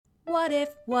What if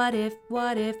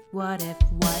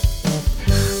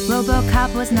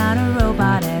RoboCop was not a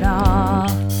robot at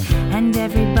all, and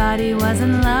everybody was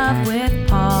in love with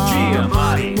Paul?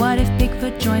 Giamatti. What if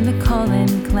Bigfoot joined the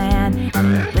Cullen clan,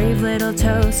 and the brave little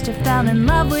toaster fell in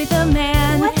love with a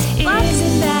man?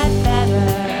 Isn't that better?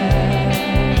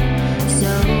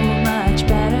 So much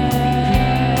better.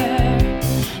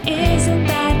 Isn't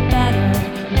that better?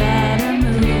 Better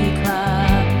Movie Club.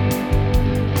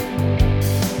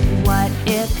 What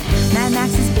if Mad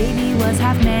Max's baby was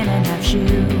half man and half shoe,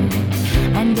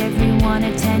 and everyone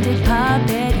attended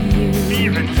Puppet U?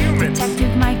 Even humans.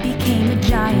 Detective Mike became a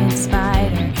giant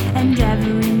spider, and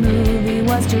every movie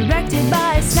was directed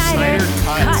by Snyder.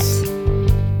 Snyder cuts.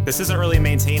 This isn't really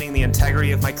maintaining the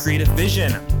integrity of my creative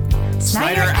vision.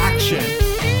 Snyder action.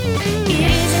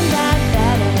 Isn't that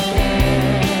better?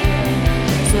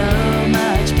 So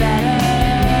much better.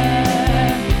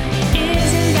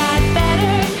 Isn't that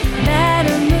better?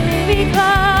 Better Movie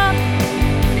Club.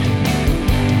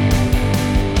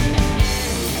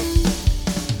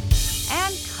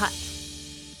 And cut.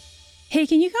 Hey,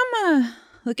 can you come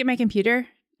look at my computer?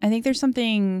 I think there's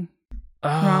something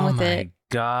wrong with it. Oh my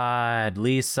God,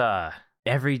 Lisa.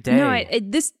 Every day. No,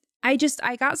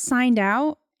 I got signed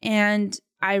out and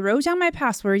I wrote down my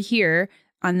password here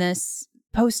on this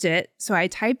Post-it. So I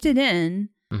typed it in.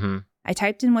 Mm-hmm. I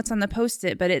typed in what's on the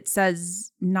Post-it, but it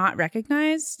says not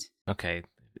recognized. Okay.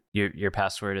 Your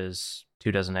password is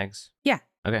 2 dozen eggs? Yeah.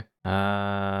 Okay.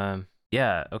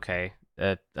 Yeah, okay.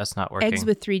 That's not working. Eggs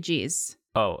with 3 G's.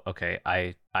 Oh, okay.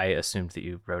 I assumed that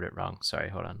you wrote it wrong. Sorry,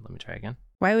 hold on. Let me try again.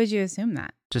 Why would you assume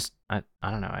that? Just, I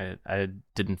don't know. I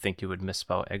didn't think you would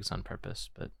misspell eggs on purpose,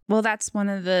 but... Well, that's one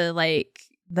of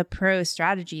the pro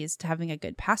strategies to having a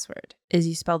good password is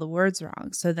you spell the words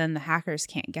wrong. So then the hackers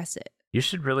can't guess it. You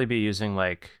should really be using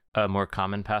a more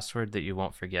common password that you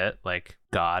won't forget, like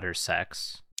God or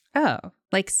sex. Oh,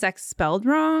 like sex spelled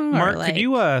wrong? Mark, or could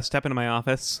you step into my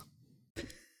office?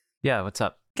 Yeah, what's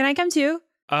up? Can I come too?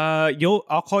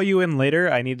 I'll call you in later.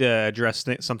 I need to address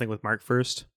something with Mark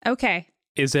first. Okay.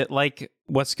 Is it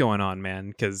what's going on, man?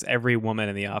 Because every woman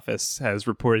in the office has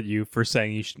reported you for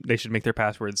saying they should make their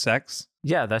password sex.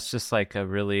 Yeah, that's just a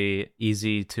really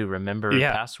easy to remember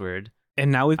password.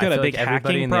 And now we've got a big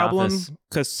everybody hacking in the problem office-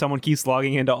 because someone keeps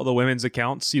logging into all the women's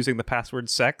accounts using the password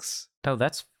sex. No,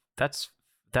 that's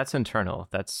internal.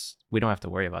 We don't have to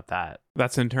worry about that.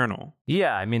 That's internal.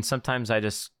 Yeah, I mean, sometimes I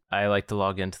like to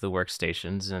log into the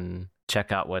workstations and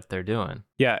check out what they're doing.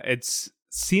 Yeah,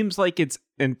 seems like it's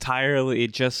entirely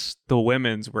just the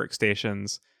women's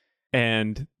workstations,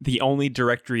 and the only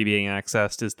directory being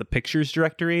accessed is the pictures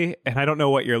directory, and I don't know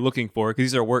what you're looking for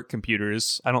because these are work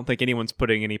computers. I don't think anyone's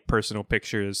putting any personal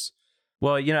pictures.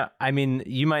 Well, I mean,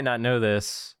 you might not know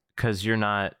this because you're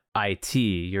not IT,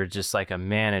 you're just a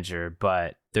manager,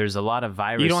 but there's a lot of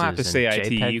viruses. You don't have to say in IT.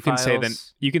 JPEG You can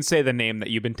files. say the name that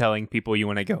you've been telling people you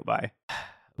want to go by.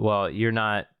 Well, you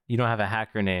don't have a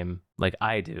hacker name like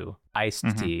I do.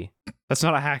 Iced-T. That's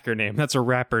not a hacker name. That's a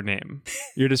rapper name.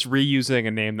 You're just reusing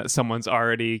a name that someone's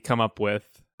already come up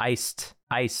with. Iced,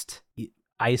 ICED.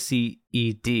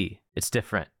 It's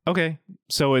different. Okay,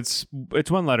 so it's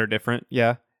one letter different.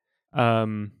 Yeah.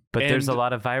 But there's a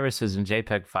lot of viruses in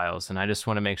JPEG files, and I just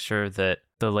want to make sure that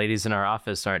the ladies in our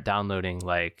office aren't downloading,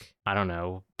 I don't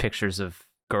know, pictures of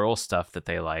girl stuff that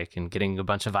they like and getting a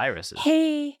bunch of viruses.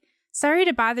 Hey, sorry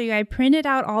to bother you. I printed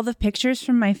out all the pictures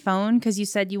from my phone because you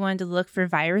said you wanted to look for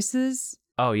viruses.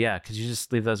 Oh, yeah. Could you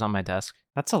just leave those on my desk?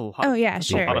 That's a lot. Oh, yeah, that's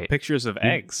sure. A lot of pictures of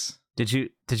eggs. Did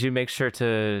you make sure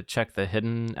to check the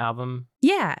hidden album?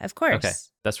 Yeah, of course. Okay.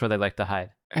 That's where they like to hide.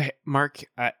 Hey, Mark,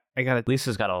 I got to...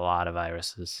 Lisa's got a lot of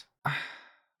viruses.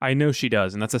 I know she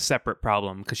does, and that's a separate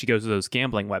problem because she goes to those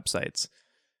gambling websites.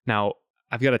 Now,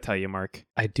 I've got to tell you, Mark,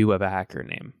 I do have a hacker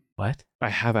name. What? I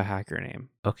have a hacker name.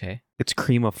 Okay. It's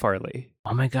Cream of Farley.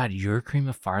 Oh my God, you're Cream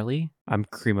of Farley? I'm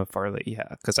Cream of Farley, yeah,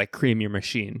 because I cream your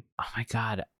machine. Oh my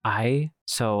God.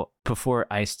 So before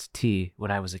iced tea,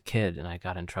 when I was a kid and I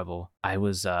got in trouble, I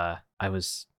was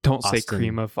Don't say Austin.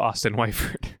 Cream of Austin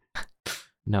Wyford.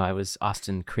 No, I was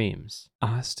Austin Creams.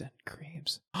 Austin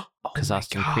Creams. Because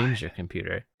Austin creams your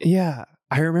computer. Yeah,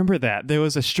 I remember that. There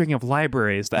was a string of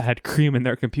libraries that had cream in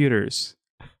their computers.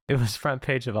 It was front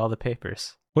page of all the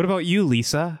papers. What about you,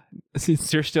 Lisa?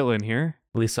 Since you're still in here.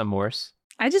 Lisa Morse.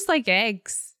 I just like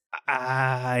eggs.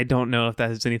 I don't know if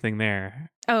there's anything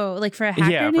there. Oh, for a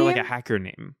hacker name? For a hacker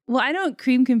name. Well, I don't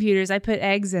cream computers. I put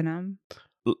eggs in them.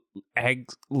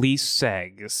 Eggs.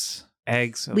 Eggs.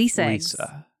 Eggs. Of Lisa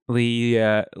Lisa.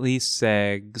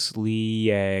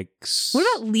 Eggs.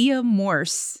 What about Leah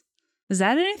Morse? Is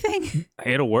that anything?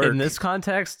 It'll work. In this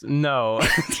context, no.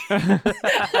 That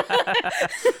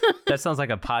sounds like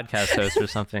a podcast host or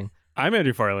something. I'm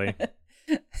Andrew Farley.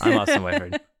 I'm Austin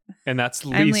Whiteford. And that's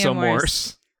I'm Lisa Leah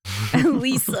Morse.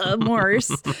 Lisa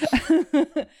Morse.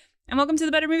 And welcome to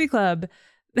the Better Movie Club.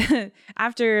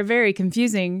 After a very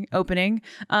confusing opening,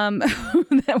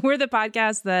 we're the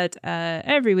podcast that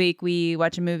every week we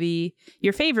watch a movie,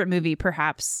 your favorite movie,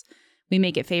 perhaps. We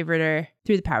make it favoriter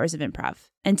through the powers of improv.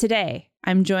 And today,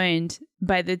 I'm joined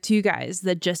by the two guys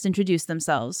that just introduced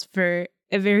themselves for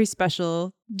a very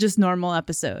special, just normal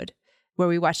episode where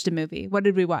we watched a movie. What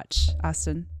did we watch,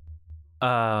 Austin?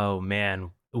 Oh,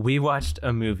 man. We watched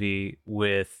a movie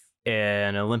with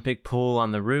an Olympic pool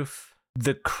on the roof.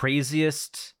 The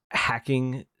craziest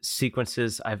hacking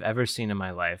sequences I've ever seen in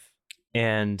my life.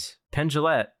 And Penn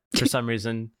Jillette, for some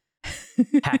reason,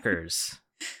 hackers.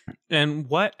 And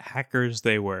what hackers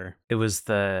they were. It was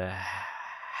the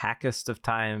hackest of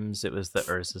times. It was the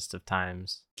ersest of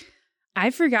times.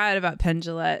 I forgot about Penn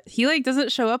Jillette. He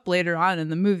doesn't show up later on in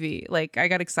the movie. I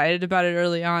got excited about it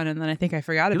early on, and then I think I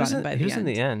forgot about him by the end. He was in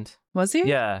the end. Was he?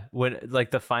 Yeah, when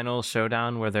the final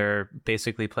showdown where they're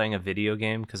basically playing a video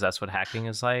game because that's what hacking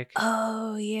is like.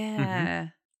 Oh yeah,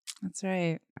 That's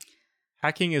right.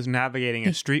 Hacking is navigating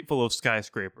a street full of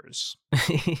skyscrapers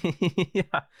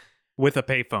Yeah. with a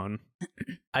payphone.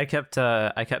 I kept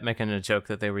making a joke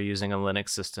that they were using a Linux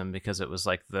system because it was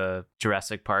like the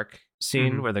Jurassic Park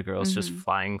scene where the girl's just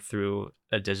flying through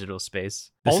a digital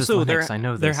space. This Also, is Linux, I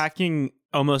know this. They're hacking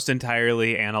almost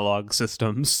entirely analog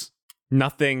systems.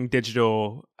 Nothing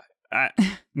digital.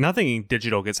 Nothing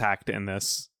digital gets hacked in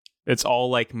this. It's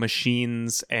all like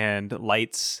machines and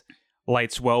lights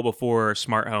well before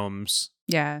smart homes.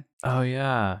 Yeah. Oh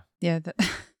yeah. Yeah.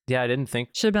 Yeah, I didn't think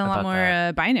Should have been a lot about more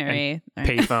that. binary.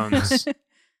 Payphones.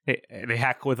 They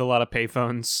hack with a lot of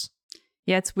payphones.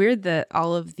 Yeah, it's weird that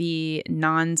all of the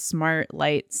non-smart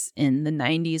lights in the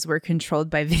 90s were controlled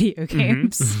by video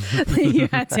games that you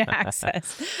had to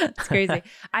access. It's crazy.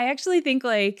 I actually think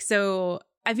I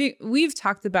think we've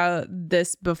talked about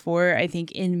this before, I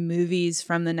think in movies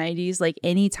from the 90s,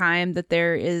 any time that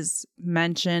there is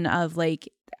mention of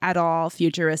at all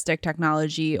futuristic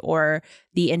technology or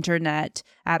the internet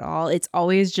at all, it's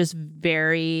always just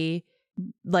very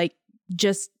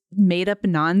just made up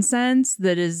nonsense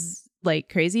that is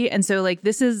crazy. And so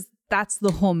that's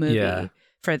the whole movie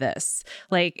for this.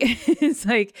 It's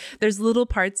there's little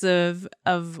parts of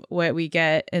what we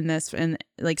get in this and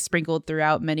sprinkled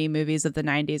throughout many movies of the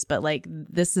 90s, but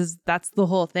that's the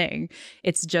whole thing.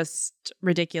 It's just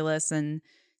ridiculous and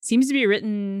seems to be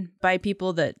written by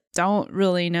people that don't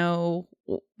really know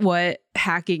what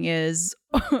hacking is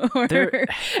or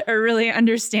really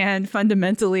understand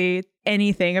fundamentally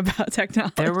anything about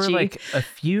technology. There were a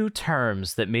few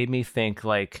terms that made me think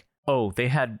they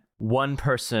had one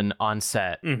person on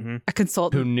set a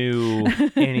consultant who knew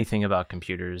anything about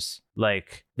computers.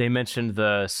 They mentioned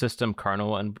the system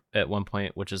kernel at one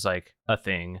point, which is a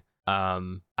thing.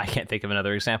 I can't think of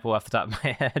another example off the top of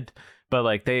my head,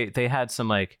 but they had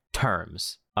some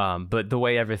terms. But the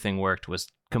way everything worked was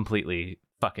completely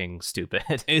fucking stupid.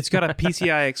 It's got a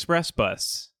PCI Express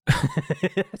bus.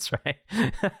 That's right.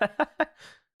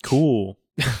 Cool.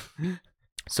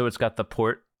 So it's got the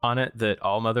port on it that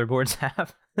all motherboards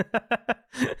have.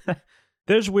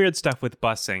 There's weird stuff with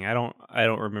busing. I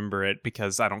don't remember it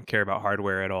because I don't care about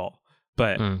hardware at all.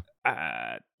 But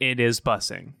it is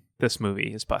busing. This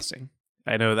movie is busing.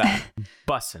 I know that.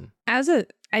 Bussing. I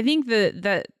think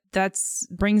that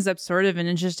brings up sort of an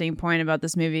interesting point about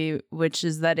this movie, which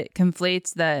is that it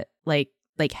conflates that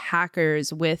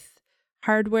hackers with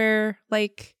hardware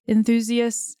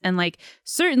enthusiasts, and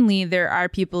certainly there are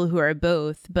people who are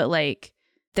both, but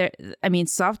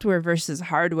software versus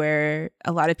hardware,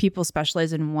 a lot of people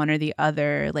specialize in one or the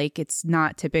other. It's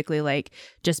not typically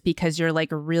just because you're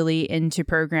really into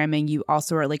programming, you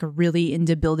also are really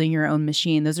into building your own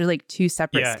machine. Those are two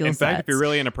separate skill sets. In fact, if you're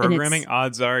really into programming,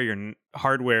 odds are your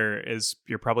hardware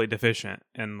you're probably deficient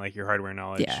in your hardware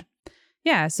knowledge.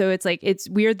 Yeah, so it's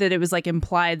weird that it was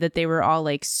implied that they were all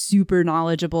super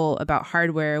knowledgeable about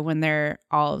hardware when they're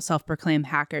all self-proclaimed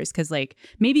hackers, because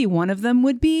maybe one of them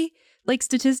would be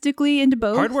statistically into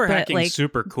both. Hardware hacking is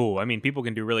super cool. I mean, people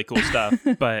can do really cool stuff,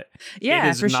 but it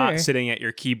is not sitting at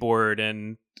your keyboard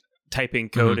and typing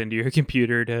code into your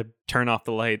computer to turn off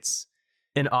the lights.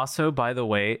 And also, by the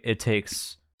way, it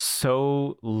takes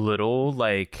so little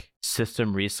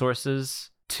system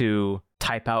resources to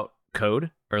type out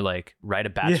code or write a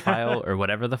batch file or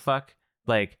whatever the fuck.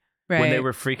 When they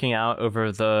were freaking out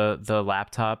over the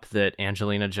laptop that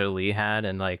Angelina Jolie had,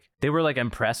 and they were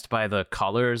impressed by the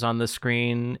colors on the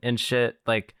screen and shit.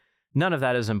 none of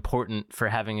that is important for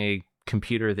having a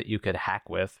computer that you could hack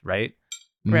with, right?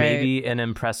 Right. Maybe an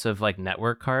impressive like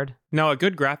network card. No, a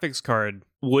good graphics card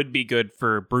would be good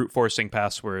for brute forcing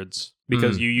passwords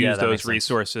because you use that those makes sense.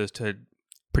 resources to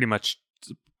pretty much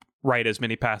write as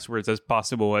many passwords as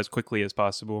possible as quickly as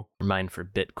possible. Mine for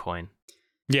Bitcoin.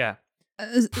 Yeah.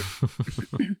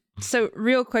 So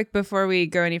real quick before we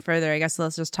go any further, I guess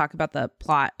let's just talk about the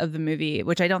plot of the movie,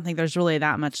 which I don't think there's really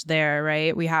that much there,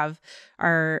 right? We have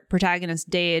our protagonist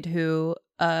Dade, who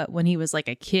when he was like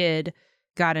a kid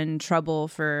got in trouble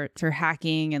for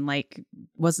hacking and like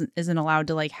isn't allowed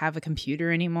to like have a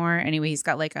computer anymore. Anyway, he's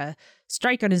got like a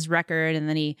strike on his record, and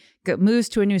then he moves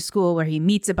to a new school where he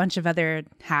meets a bunch of other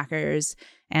hackers,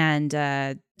 and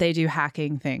they do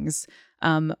hacking things.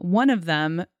 One of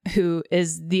them, who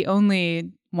is the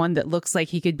only one that looks like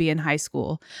he could be in high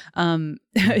school,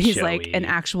 he's Joey. like an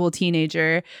actual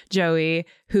teenager, Joey,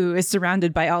 who is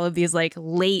surrounded by all of these like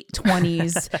late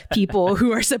 20s people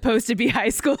who are supposed to be high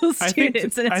school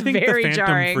students, and it's I think very the Phantom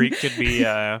jarring. Freak could be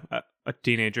a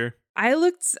teenager. I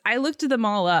looked them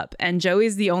all up, and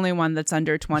Joey's the only one that's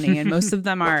under 20, and most of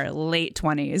them are late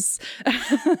 20s,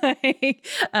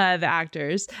 the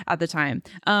actors at the time.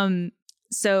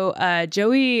 So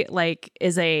Joey like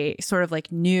is a sort of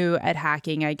like new at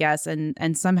hacking, I guess,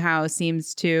 and somehow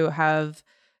seems to have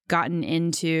gotten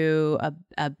into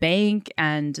a bank,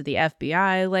 and the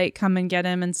FBI like come and get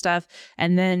him and stuff.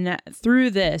 And then through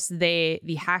this, the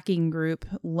hacking group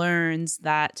learns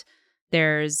that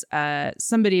there's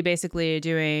somebody basically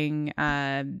doing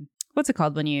what's it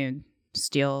called when you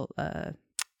steal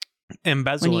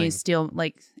Embezzling. when you steal,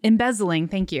 like embezzling.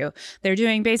 Thank you. They're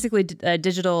doing basically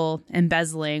digital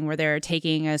embezzling, where they're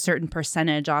taking a certain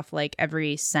percentage off like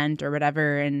every cent or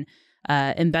whatever, and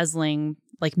embezzling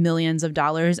like millions of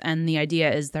dollars. And the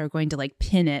idea is they're going to like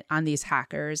pin it on these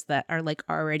hackers that are like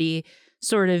already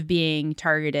sort of being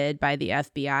targeted by the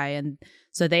FBI. And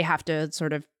so they have to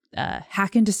sort of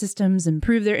hack into systems and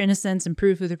prove their innocence and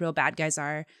prove who the real bad guys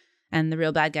are. And the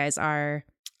real bad guys are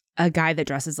a guy that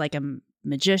dresses like a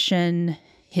magician,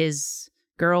 his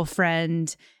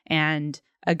girlfriend, and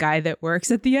a guy that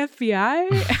works at the FBI.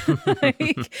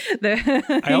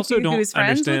 I also don't who's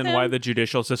friends with understand why him. the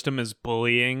judicial system is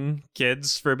bullying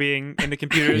kids for being into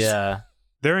computers. Yeah.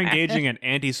 They're engaging in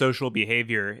antisocial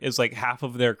behavior is like half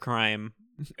of their crime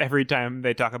every time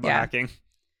they talk about Yeah. hacking.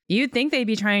 You'd think they'd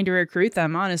be trying to recruit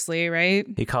them, honestly, right?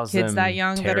 He calls Kids them that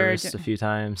young that are terrorists a few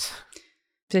times.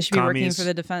 They should be working Commies. for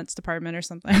the Defense Department or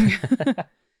something.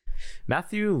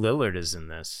 Matthew Lillard is in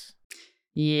this.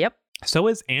 Yep. So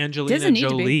is Angelina Doesn't need to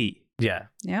be. Jolie. Yeah.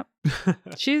 Yep.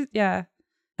 She's, yeah.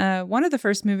 One of the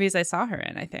first movies I saw her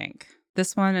in, I think.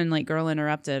 This one and like Girl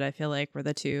Interrupted, I feel like were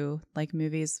the two like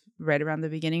movies right around the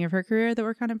beginning of her career that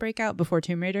were kind of breakout before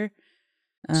Tomb Raider.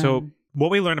 So what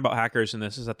we learn about hackers in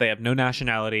this is that they have no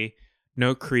nationality,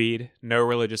 no creed, no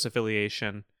religious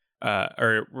affiliation,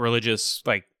 or religious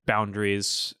like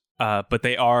boundaries, but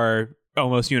they are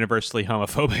almost universally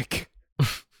homophobic.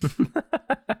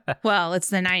 Well, it's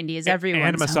the 90s. Everyone's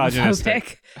and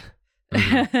misogynistic.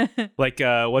 homophobic. Like,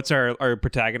 what's our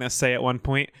protagonist say at one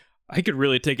point? I could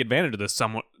really take advantage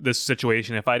of this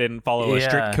situation if I didn't follow a Yeah.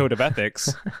 strict code of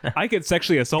ethics. I could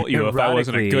sexually assault you if I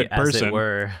wasn't a good Erotically, as it person.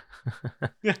 were.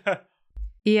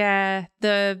 Yeah,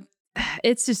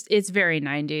 it's very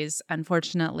 90s.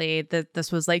 Unfortunately, that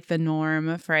this was like the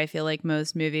norm for I feel like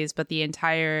most movies, but the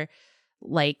entire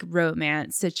like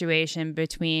romance situation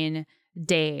between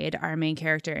Dade, our main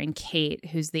character, and Kate,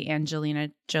 who's the Angelina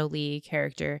Jolie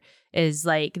character, is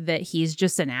like that he's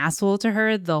just an asshole to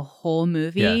her the whole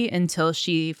movie until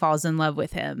she falls in love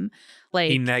with him.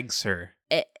 Like He negs her.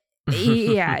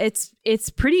 yeah, it's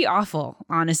pretty awful,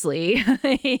 honestly.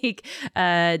 Like,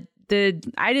 I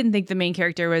didn't think the main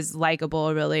character was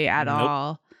likable really at Nope.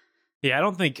 all. Yeah, I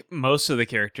don't think most of the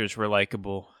characters were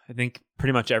likable. I think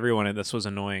pretty much everyone in this was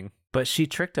annoying. But she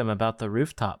tricked him about the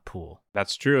rooftop pool.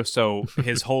 That's true. So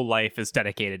his whole life is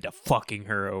dedicated to fucking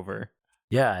her over.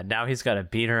 Yeah, now he's got to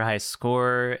beat her high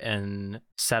score and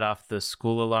set off the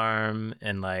school alarm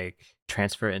and like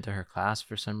transfer into her class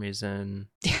for some reason.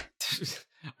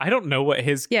 I don't know what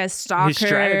his Stalk his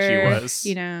strategy her, was.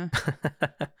 you know.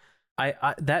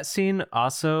 I that scene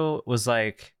also was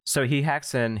like, so he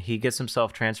hacks in, he gets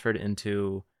himself transferred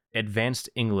into advanced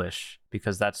English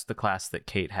because that's the class that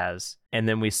Kate has. And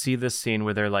then we see this scene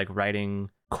where they're like writing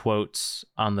quotes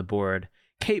on the board.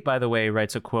 Kate, by the way,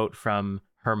 writes a quote from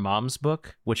her mom's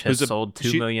book, which has sold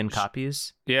 2 million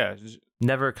copies. Yeah.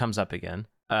 Never comes up again.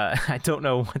 I don't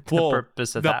know what the Well,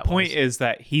 purpose of the that point was. is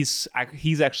that he's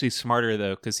actually smarter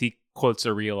though, because he quotes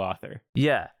a real author.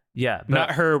 Yeah. Yeah, but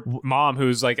not her mom,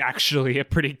 who's like actually a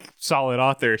pretty solid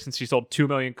author since she sold 2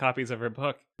 million copies of her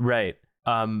book. right.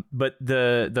 But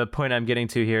the point I'm getting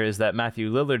to here is that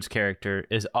Matthew Lillard's character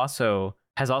has also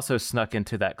snuck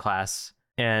into that class,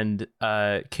 and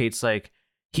Kate's like,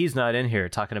 he's not in here,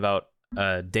 talking about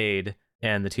Dade,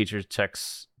 and the teacher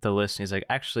checks the list and he's like,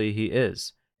 actually he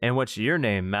is. And what's your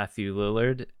name, Matthew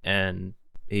Lillard? And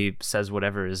he says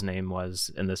whatever his name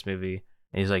was in this movie,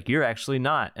 and he's like, you're actually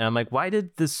not. And I'm like, why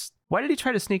did he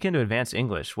try to sneak into advanced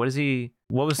English? What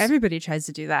was Everybody tries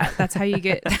to do that. That's how you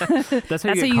get. That's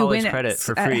how you get college credit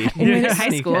for free. In high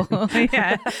school.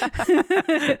 Yeah.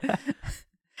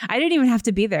 I didn't even have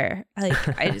to be there.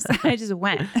 Like I just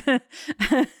went.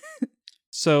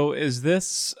 So is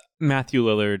this Matthew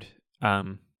Lillard?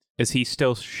 Is he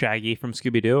still Shaggy from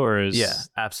Scooby-Doo, or is... Yeah,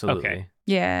 absolutely. Okay.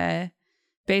 Yeah.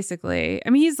 Basically. I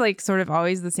mean, he's like sort of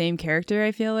always the same character,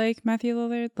 I feel like, Matthew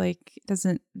Lillard. Like,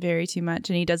 doesn't vary too much.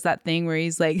 And he does that thing where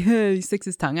he's like, he sticks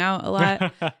his tongue out a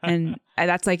lot. And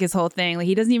that's like his whole thing. Like,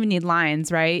 he doesn't even need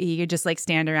lines, right? He could just like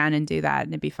stand around and do that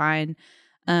and it'd be fine.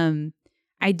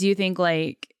 I do think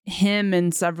like him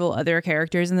and several other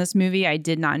characters in this movie, I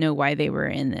did not know why they were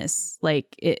in this.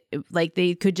 Like like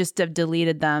they could just have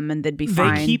deleted them and they'd be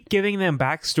fine. They keep giving them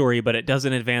backstory, but it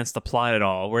doesn't advance the plot at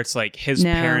all. Where it's like his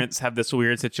parents have this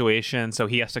weird situation, so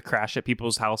he has to crash at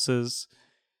people's houses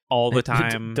all the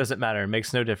time. Doesn't matter. It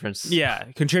makes no difference. Yeah,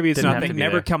 contributes Didn't have nothing. to be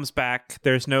Never there. comes back.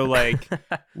 There's no like,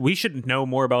 we should know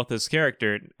more about this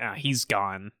character. He's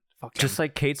gone. Fuck him. Just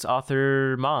like Kate's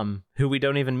author mom, who we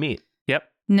don't even meet. Yep.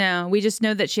 No, we just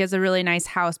know that she has a really nice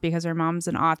house because her mom's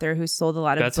an author who sold a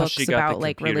lot of That's how books she got the about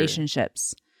like computer.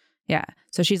 relationships. Yeah.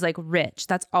 So she's like rich.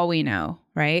 That's all we know,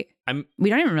 right? We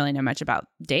don't even really know much about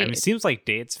Dade. I mean, it seems like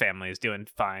Dade's family is doing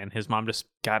fine. His mom just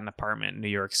got an apartment in New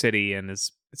York City, and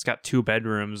it's got 2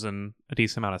 bedrooms and a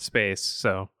decent amount of space.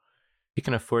 So He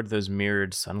can afford those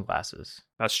mirrored sunglasses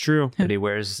that's true. that he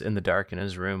wears in the dark in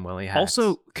his room while he hacks.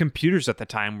 Also, computers at the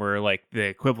time were like the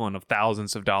equivalent of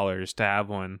thousands of dollars to have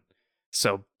one.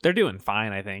 So they're doing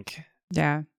fine, I think.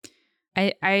 Yeah.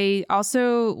 I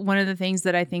also, one of the things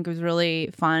that I think was really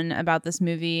fun about this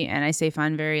movie, and I say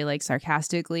fun very like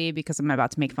sarcastically because I'm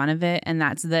about to make fun of it, and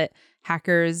that's that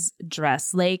hackers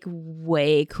dress like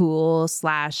way cool /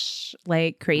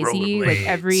 like crazy.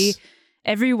 Like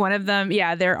every one of them,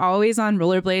 yeah, they're always on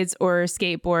rollerblades or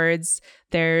skateboards.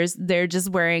 They're just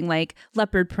wearing like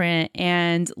leopard print,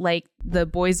 and like the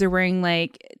boys are wearing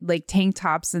like tank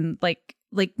tops and like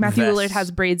Matthew Vests. Lillard has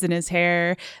braids in his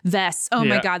hair. Vests. Oh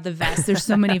my Yeah. God, the vests. There's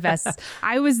so many vests.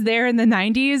 I was there in the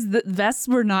 90s. The vests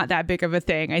were not that big of a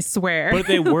thing, I swear. But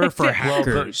they were for Well,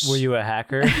 hackers. but were you a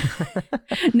hacker?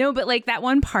 No, but like that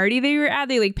one party they were at,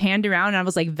 they like panned around and I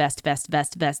was like, vest.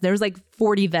 There was like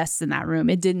 40 vests in that room.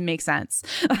 It didn't make sense.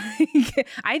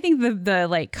 I think the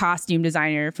like costume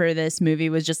designer for this movie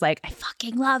was just like, I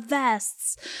fucking love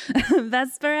vests.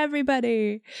 Vests for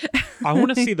everybody. I want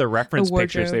to see the reference The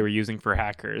pictures wardrobe. they were using for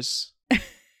hackers.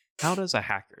 How does a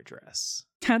hacker dress?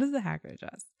 How does the hacker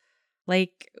dress?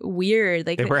 Like weird,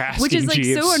 like They were which is asking like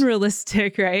so Jeeves.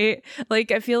 unrealistic, right?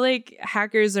 Like I feel like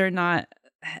hackers are not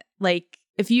like,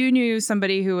 if you knew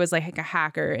somebody who was like a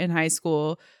hacker in high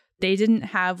school, they didn't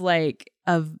have like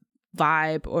a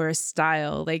vibe or a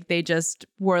style. Like they just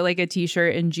wore like a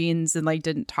t-shirt and jeans and like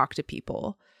didn't talk to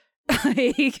people.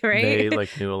 Like, right? They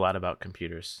like knew a lot about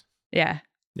computers. Yeah.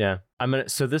 Yeah.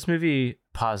 So this movie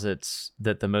posits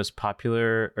that the most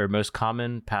popular or most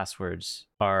common passwords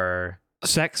are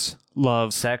Sex,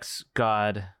 love, sex,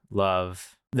 God,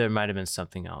 love. There might have been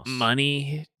something else.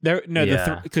 money.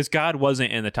 Yeah. Because God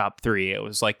wasn't in the top 3. It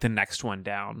was like the next one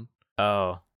down.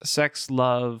 Oh, Sex,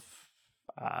 love,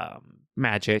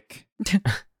 magic,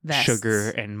 Vests. sugar,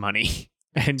 and money.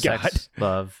 And sex,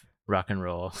 love, rock and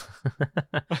roll.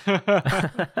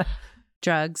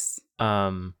 Drugs.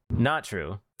 Not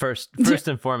true. First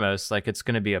and foremost, like it's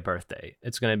going to be a birthday.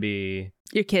 It's going to be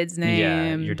Your kid's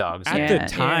name. your dog's At name. the Yeah,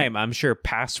 time, I'm sure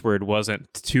password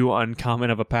wasn't too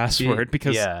uncommon of a password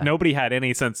because Yeah. nobody had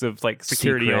any sense of like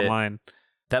security Secret. online.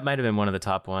 That might have been one of the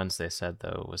top ones they said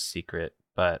though was secret,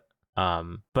 but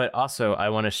also I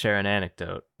want to share an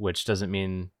anecdote which doesn't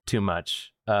mean too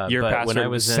much. Your but password when I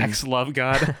was was in sex, love,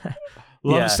 God.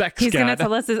 Love, Yeah. sex, He's God. gonna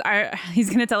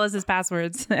tell us his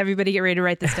passwords. Everybody, get ready to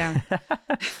write this down.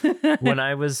 when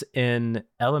I was in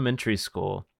elementary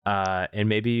school, and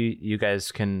maybe you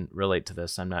guys can relate to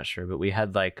this, I'm not sure, but we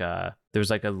had like there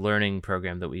was like a learning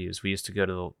program that we used. We used to go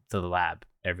to the lab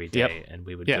every day, Yep. and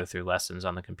we would Yeah. go through lessons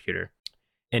on the computer.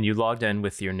 And you logged in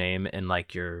with your name and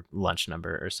like your lunch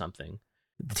number or something.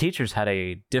 The teachers had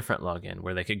a different login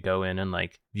where they could go in and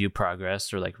like view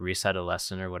progress or like reset a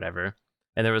lesson or whatever.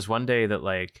 And there was one day that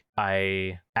like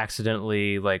I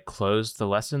accidentally like closed the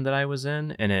lesson that I was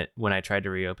in, and when I tried to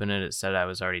reopen it, it said I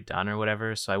was already done or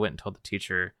whatever. So I went and told the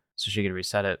teacher so she could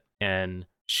reset it. And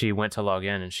she went to log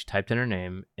in and she typed in her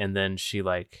name, and then she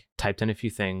like typed in a few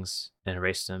things and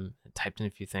erased them, and typed in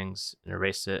a few things and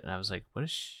erased it. And I was like, what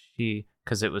is she?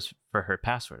 Because it was for her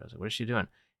password. I was like, what is she doing?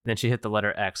 And then she hit the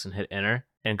letter X and hit enter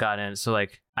and got in. So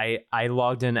like I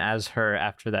logged in as her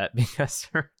after that because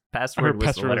her password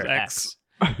was the letter X.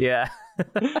 Yeah.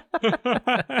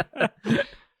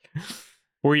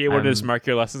 Were you able to just mark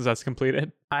your lessons as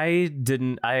completed? I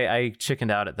didn't. I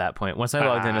chickened out at that point. Once I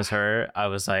logged in as her, I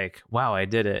was like, wow, I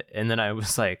did it. And then I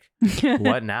was like,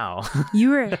 what now?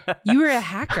 You were a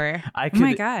hacker. Oh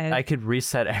my God. I could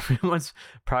reset everyone's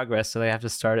progress so they have to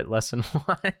start at lesson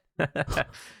 1.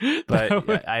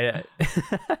 But I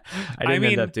didn't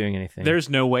end up doing anything. There's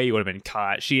no way you would have been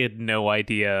caught. She had no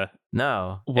idea.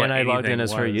 No. And I logged in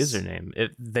as her username.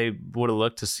 They would have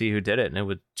looked to see who did it, and it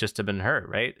would just have been her,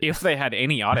 right? If they had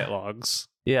any audit logs.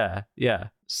 Yeah.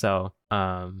 So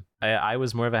I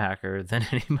was more of a hacker than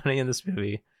anybody in this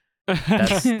movie.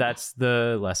 That's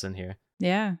the lesson here.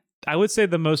 Yeah. I would say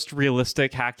the most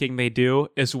realistic hacking they do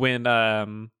is when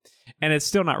and it's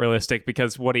still not realistic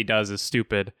because what he does is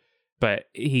stupid, but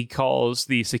he calls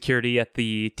the security at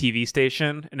the TV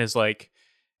station and is like,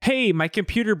 hey, my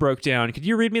computer broke down. Could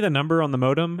you read me the number on the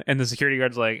modem? And the security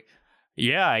guard's like,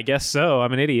 yeah, I guess so.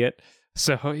 I'm an idiot.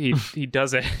 So he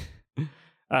does it.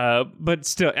 But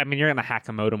still, I mean, you're going to hack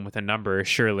a modem with a number,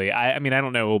 surely. I mean, I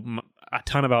don't know a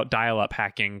ton about dial-up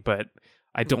hacking, but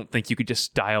I don't think you could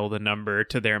just dial the number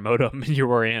to their modem and you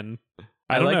were in.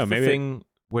 I don't know. Maybe the thing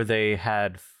where they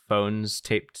had phones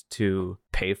taped to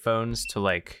pay phones to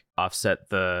like offset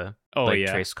the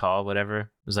trace call, whatever. It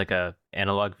was like a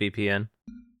analog VPN.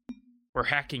 We're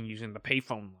hacking using the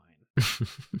payphone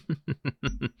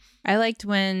line. I liked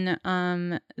when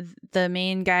the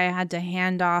main guy had to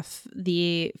hand off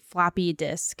the floppy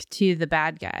disk to the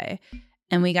bad guy,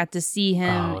 and we got to see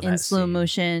him in slow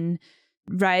motion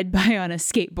ride by on a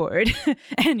skateboard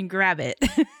and grab it.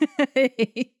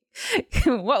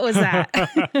 What was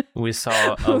that? We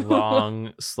saw a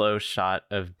long, slow shot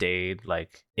of Dade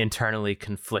like internally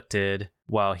conflicted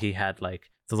while he had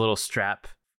like the little strap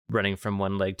running from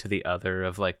one leg to the other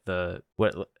of like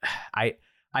I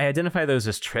identify those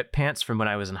as trip pants from when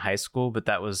I was in high school, but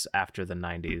that was after the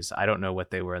 90s. I don't know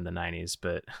what they were in the 90s,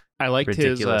 but I liked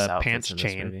his pants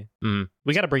chain.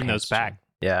 We got to bring those back.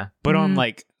 Yeah. Put on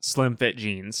like slim fit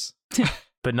jeans.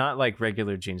 But not like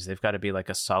regular jeans. They've got to be like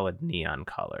a solid neon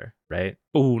collar, right?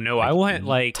 Oh, no. Like, I want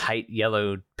like tight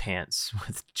yellow pants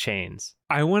with chains.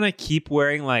 I want to keep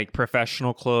wearing like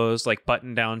professional clothes, like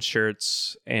button down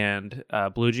shirts and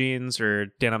blue jeans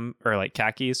or denim or like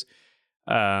khakis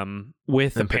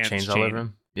with the pants chains all over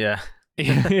them. Yeah.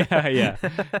 yeah.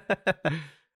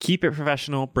 Keep it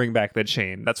professional. Bring back the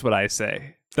chain. That's what I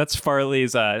say. That's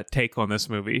Farley's take on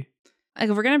this movie. Like,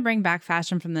 if we're going to bring back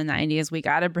fashion from the 90s, we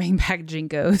got to bring back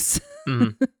Jinkos.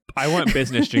 Mm-hmm. I want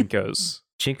business Jinkos.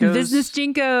 Business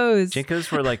Jinkos. Jinkos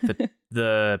were like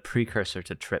the precursor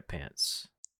to trip pants.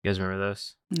 You guys remember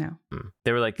those? No.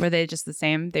 They were like... Were they just the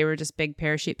same? They were just big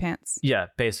parachute pants? Yeah,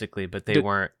 basically, but they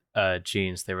weren't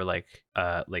jeans. They were like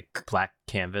black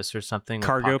canvas or something.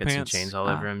 Cargo with pockets pants? And chains all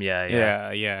over them.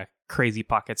 Yeah. Crazy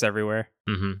pockets everywhere.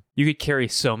 Mm-hmm. You could carry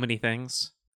so many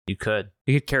things. You could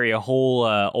carry a whole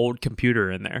old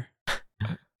computer in there.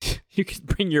 You could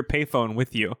bring your payphone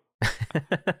with you.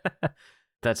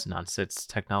 That's nonsense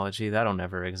technology. That'll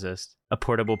never exist. A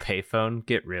portable payphone?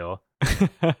 Get real.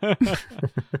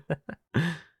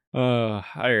 All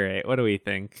right. What do we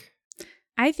think?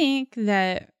 I think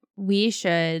that we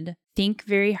should think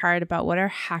very hard about what our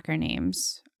hacker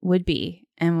names would be.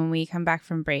 And when we come back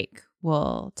from break,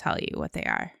 we'll tell you what they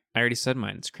are. I already said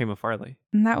mine. It's Cream of Farley.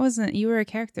 And that wasn't, you were a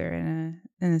character in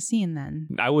a scene then.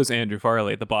 I was Andrew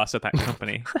Farley, the boss of that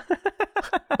company.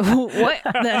 What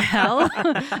the hell?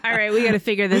 All right, we got to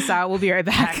figure this out. We'll be right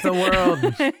back. Hack the world.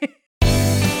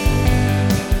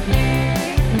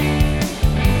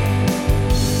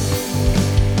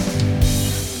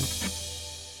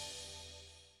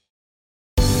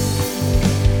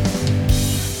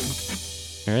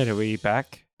 All right, are we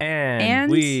back?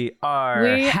 And we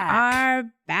are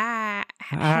back.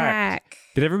 Hack.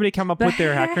 Did everybody come up with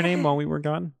their hacker name while we were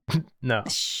gone? No.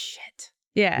 Shit.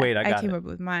 Yeah. Wait, I came up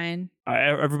with mine.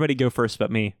 Everybody go first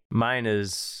but me. Mine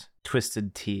is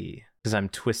Twisted Tea because I'm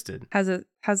twisted. How's it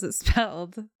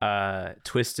spelled?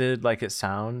 Twisted like it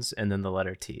sounds, and then the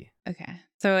letter T. Okay.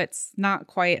 So it's not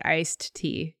quite iced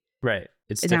tea. Right.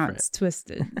 It's now different. It's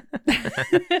twisted.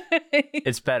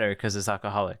 It's better because it's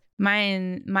alcoholic.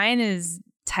 Mine is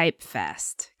type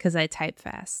fast because I type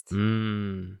fast.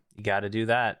 You got to do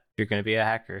that. You're going to be a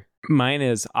hacker. Mine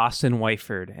is Austin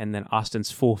Wyford and then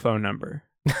Austin's full phone number.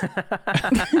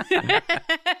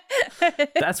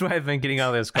 That's why I've been getting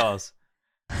all those calls.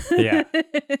 Yeah.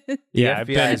 The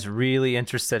FBI is really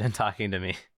interested in talking to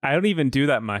me. I don't even do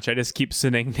that much. I just keep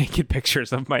sending naked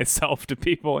pictures of myself to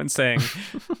people and saying,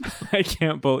 I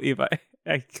can't believe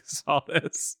I saw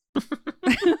this.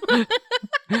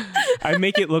 I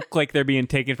make it look like they're being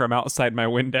taken from outside my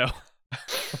window.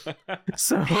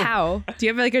 So How? Do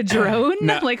you have like a drone?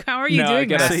 No, like, how are you doing I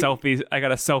got that? I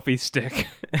got a selfie stick.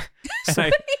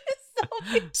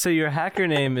 So your hacker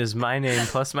name is my name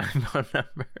plus my phone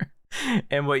number.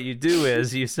 And what you do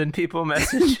is you send people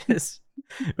messages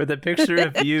with a picture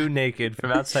of you naked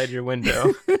from outside your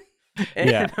window.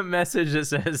 And a message that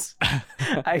says,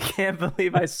 I can't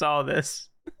believe I saw this.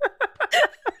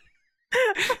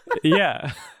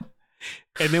 Yeah.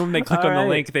 And then when they click on the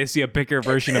link, they see a bigger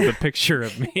version of the picture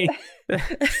of me.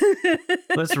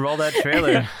 Let's roll that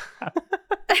trailer.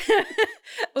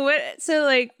 What? So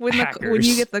like when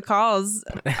you get the calls,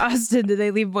 Austin, do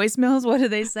they leave voicemails? What do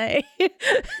they say?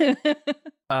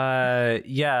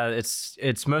 Yeah,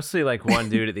 it's mostly like one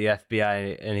dude at the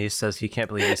FBI, and he says he can't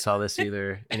believe he saw this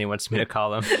either, and he wants me to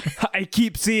call him. I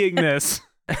keep seeing this.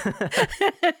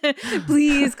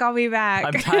 Please call me back.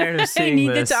 I'm tired of seeing I need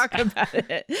this. to talk about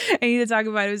it. I need to talk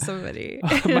about it with somebody.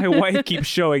 My wife keeps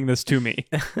showing this to me.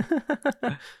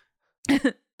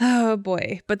 Oh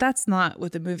boy, but that's not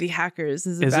what the movie Hackers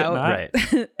is Is about. it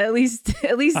not? Right. At least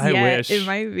I yet wish. it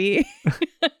might be.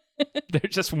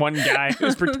 There's just one guy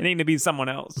who's pretending to be someone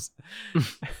else.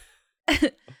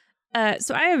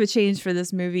 So I have a change for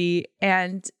this movie,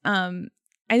 and I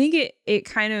think it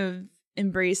kind of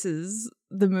embraces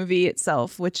the movie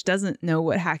itself, which doesn't know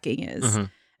what hacking is. Mm-hmm.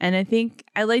 And I think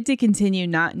I like to continue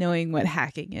not knowing what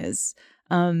hacking is.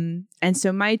 And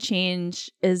so my change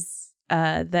is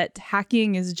that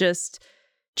hacking is just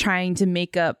trying to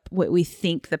make up what we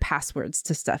think the passwords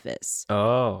to stuff is.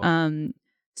 Oh.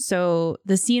 So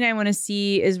the scene I want to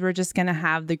see is we're just going to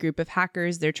have the group of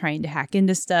hackers. They're trying to hack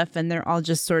into stuff, and they're all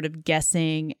just sort of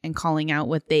guessing and calling out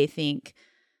what they think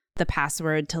the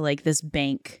password to like this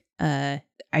bank. I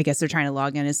guess they're trying to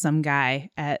log in as some guy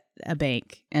at a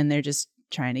bank, and they're just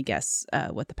trying to guess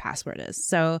what the password is.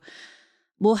 So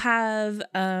we'll have,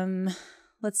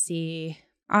 let's see,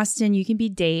 Austin, you can be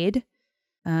Dade,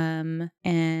 and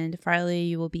Farley,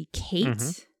 you will be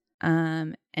Kate.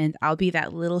 Mm-hmm. And I'll be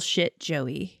that little shit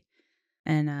Joey.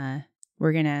 And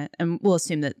and we'll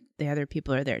assume that the other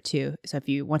people are there too. So if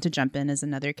you want to jump in as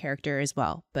another character as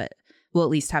well, but we'll at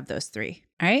least have those three.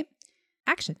 All right.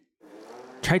 Action.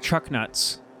 Try truck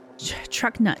nuts.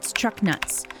 Truck nuts.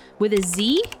 With a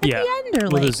Z at the end, or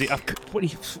with like a Z. What do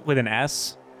you, with an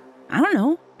S? I don't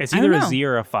know. It's I either don't a know. Z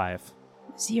or a 5.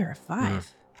 Z or a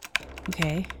 5.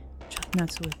 Okay. Truck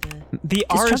nuts with the The Is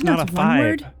R truck is not a nuts one 5.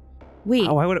 word? Wait.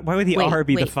 Oh, why would the Wait, R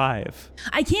be the wait. 5?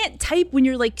 I can't type when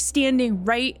you're like standing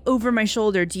right over my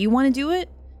shoulder. Do you want to do it?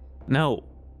 No.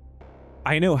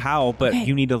 I know how, but Okay.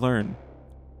 you need to learn.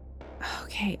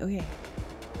 Okay. Wait,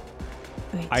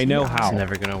 I know TR. how. It's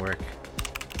never gonna work.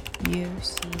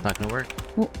 UC. Not gonna work.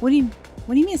 What do you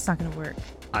mean it's not gonna work?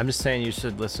 I'm just saying you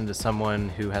should listen to someone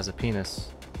who has a penis.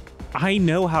 I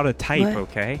know how to type, What?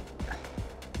 okay?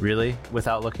 Really?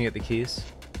 Without looking at the keys?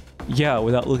 Yeah,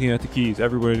 without looking at the keys.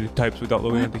 Everybody types without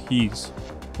looking What? at the keys.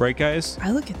 Right, guys? I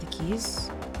look at the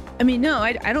keys. I mean, no,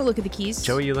 I don't look at the keys.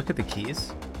 Joey, you look at the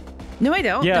keys? No, I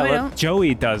don't. Yeah, no, I look, don't.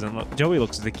 Joey doesn't look. Joey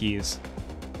looks at the keys.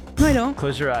 No, I don't.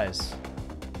 Close your eyes.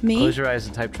 Me? Close your eyes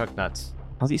and type truck nuts.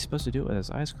 How's he supposed to do it with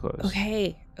his eyes closed?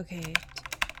 Okay. TRUCK.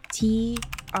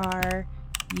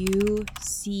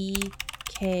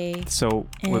 So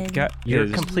we've And- got You're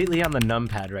his completely on the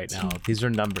numpad right now. These are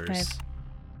numbers.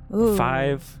 5. Ooh.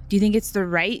 5. Do you think it's the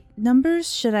right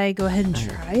numbers? Should I go ahead and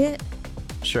try it?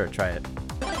 Sure, try it.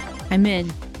 I'm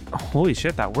in. Holy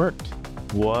shit, that worked.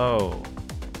 Whoa.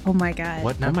 Oh my god.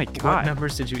 What, Oh my what God.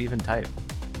 numbers did you even type?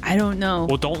 I don't know.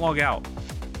 Well, don't log out.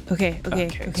 Okay.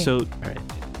 So, All right.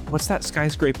 what's that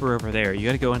skyscraper over there? You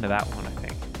got to go into that one, I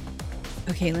think.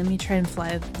 Okay, let me try and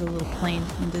fly the little plane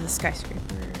into the skyscraper.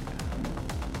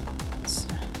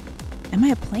 Am I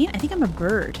a plane? I think I'm a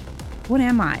bird. What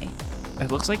am I?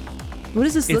 It looks like What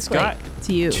does this It's look got like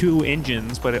to you? 2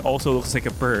 engines, but it also looks like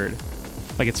a bird.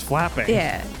 Like it's flapping.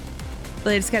 Yeah.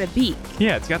 But it's got a beak,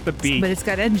 Yeah, it's got the beak. but it's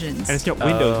got engines. and it's got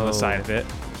windows on Oh. the side of it.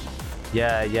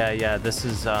 Yeah. This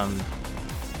is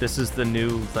the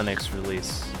new Linux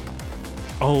release.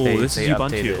 Oh, They- this is they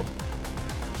Ubuntu. updated.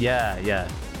 Yeah.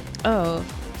 Oh,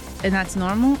 and that's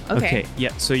normal? Okay.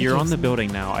 Yeah, so you're Okay, on the so-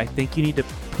 building now. I think you need to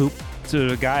poop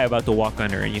a guy about to walk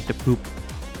under, and you have to poop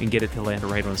and get it to land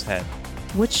right on his head.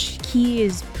 Which key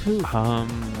is poop?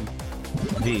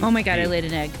 V. Oh my god, V. I laid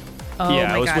an egg. Oh yeah,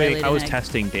 my I was god, waiting. laid I an was egg.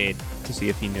 testing Dade to see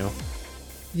if he knew.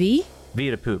 V? V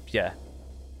to poop, yeah.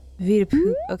 V to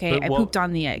poop. Okay, But, I well- pooped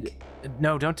on the egg.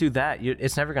 No, don't do that.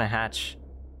 It's never going to hatch.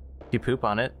 You poop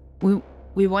on it.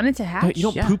 We wanted to hatch. No, you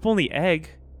don't Yeah. poop on the egg.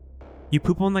 You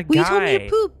poop on the Well, you guy. told me to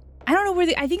poop. I don't know where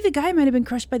I think the guy might have been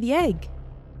crushed by the egg. It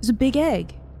was a big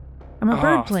egg. I'm a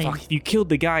bird plane. Fuck. If you killed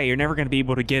the guy, you're never going to be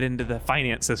able to get into the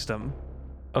finance system.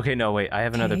 Okay, no, wait. I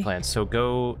have another Okay. plan. So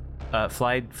go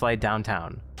fly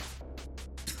downtown.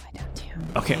 Fly downtown.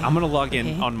 Okay, I'm going to log in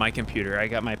Okay. on my computer. I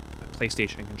got my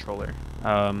PlayStation controller.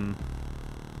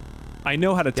 I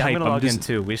know how to Yeah, type. I'm going to log in just-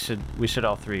 too. We should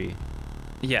all three.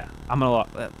 Yeah, I'm going to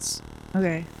log. That's.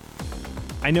 Okay.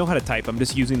 I know how to type. I'm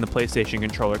just using the PlayStation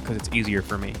controller because it's easier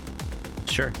for me.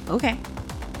 Sure. Okay.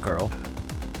 Girl.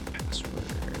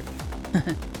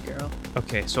 Password. Girl.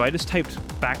 Okay, so I just typed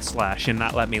 / and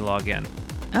that let me log in.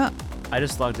 Oh. I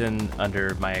just logged in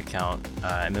under my account.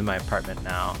 I'm in my apartment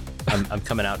now. I'm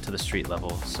coming out to the street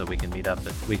level so we can meet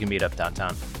up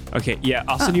downtown. Okay, yeah,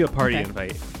 I'll send you a party okay.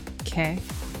 invite. Okay.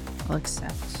 I'll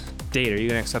accept. Dade, are you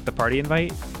gonna accept the party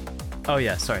invite? Oh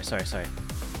yeah, sorry.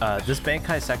 This bank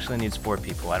heist actually needs 4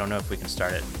 people. I don't know if we can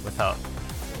start it without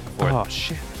 4. Oh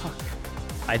shit! Fuck.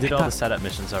 I did I all the thought- setup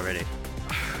missions already.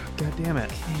 God damn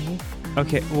it. Okay.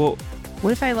 Okay, well,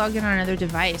 What if I logged in on another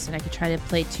device and I could try to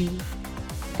play 2?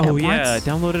 oh at yeah, once?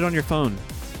 download it on your phone.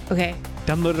 Okay.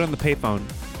 Download it on the payphone.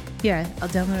 Yeah, I'll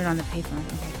download it on the payphone.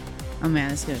 Okay. Oh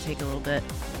man, it's gonna take a little bit.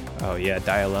 Oh yeah,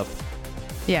 dial up,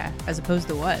 Yeah, as opposed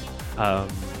to what?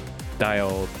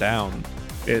 dial down.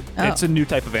 Oh. It's a new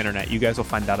type of internet. You guys will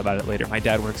find out about it later. My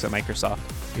dad works at Microsoft.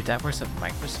 Your dad works at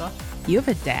Microsoft? You have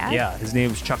a dad? Yeah, his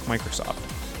name's Chuck Microsoft.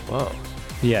 Whoa.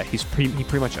 Yeah, he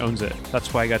pretty much owns it.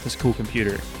 That's why I got this cool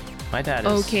computer. My dad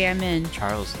is Okay, I'm in.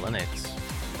 Charles Linux.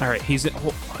 All right, he's in.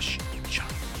 Chuck.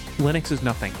 Linux is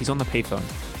nothing. He's on the payphone.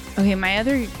 Okay, my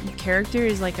other character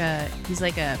is he's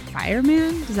like a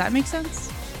fireman. Does that make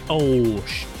sense? Oh Do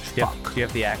fuck! you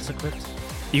have the axe equipped?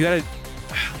 You gotta.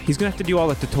 He's gonna have to do all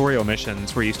the tutorial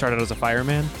missions where you start out as a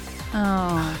fireman.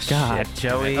 Oh, God, Shit,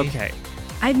 Joey. Okay.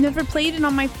 I've never played it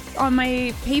on my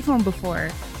payphone before.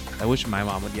 I wish my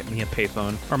mom would get me a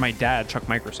payphone, or my dad, Chuck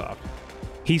Microsoft.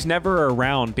 He's never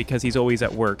around because he's always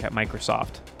at work at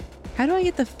Microsoft. How do I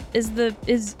get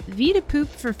is V to poop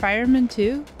for firemen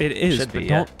too? It is, Should but be,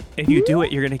 don't. If you do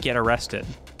it, you're gonna get arrested.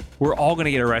 We're all gonna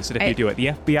get arrested if you do it. The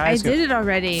FBI I is gonna. did it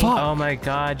already. Fuck. Oh my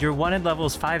god, your wanted level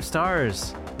is 5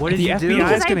 stars. What did The you do? FBI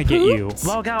Because is I gonna get you. pooped.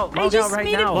 Log out just right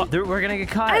made now. We're gonna get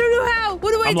caught. I don't know how.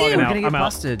 What do I I'm do? logging We're out. gonna get I'm out.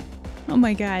 busted. Oh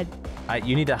my god.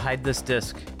 You need to hide this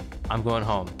disc. I'm going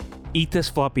home. Eat this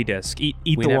floppy disk. Eat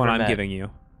We the one never I'm met. giving you.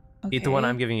 Eat the one Okay.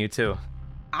 I'm giving you too.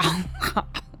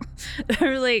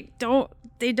 They're like,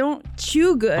 they don't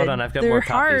chew good. Hold on, I've got They're more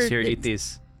copies. hard. Here, eat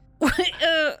these.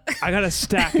 I got a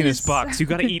stack in this box. You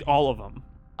gotta eat all of them.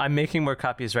 I'm making more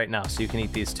copies right now, so you can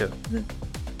eat these too.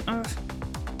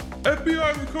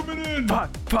 FBI, we're coming in.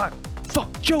 Fuck.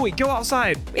 Joey, go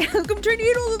outside. I'm trying to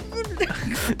eat all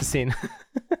the Scene.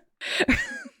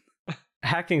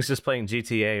 Hacking's just playing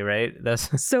GTA, right?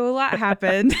 That's So a lot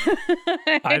happened.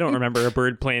 I don't remember a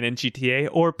bird playing in GTA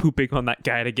or pooping on that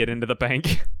guy to get into the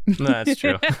bank. no, that's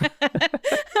true.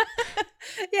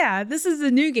 Yeah, this is a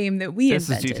new game that we This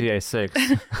is invented. GTA 6.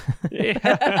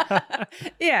 Yeah.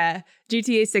 Yeah,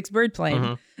 GTA 6 bird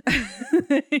plane.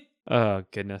 Oh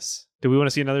goodness. Do we want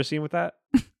to see another scene with that?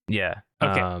 Yeah.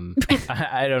 Okay.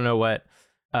 I don't know what.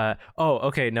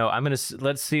 Okay. No, I'm gonna.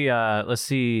 Let's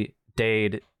see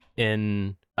Dade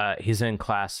in. He's in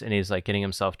class and he's like getting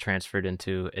himself transferred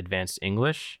into advanced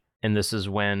English, and this is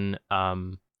when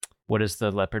what is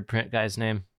the leopard print guy's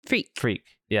name? Freak.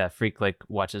 Yeah, Freak like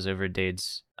watches over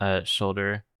Dade's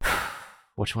shoulder.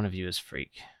 Which one of you is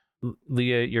Freak?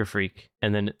 Leah, you're Freak,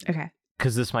 and then Okay.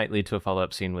 because this might lead to a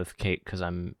follow-up scene with Kate because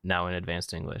I'm now in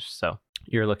advanced English. So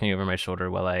you're looking over my shoulder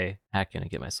while I hack in and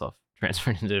get myself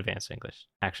transferred into advanced English.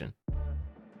 Action.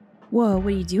 Whoa,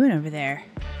 what are you doing over there?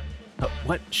 Oh,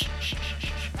 what? Shh.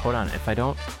 Hold on.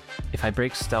 If I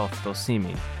break stealth, they'll see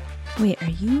me. Wait, are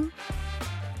you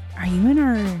in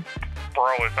our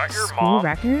Bro, is that your school mom?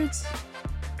 records?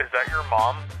 Is that your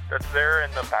mom that's there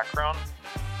in the background?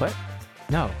 What?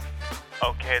 No.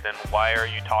 Okay, then why are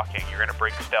you talking? You're gonna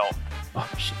break stealth. Oh,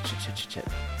 shit.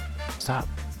 Stop.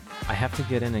 I have to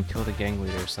get in and kill the gang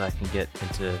leader so I can get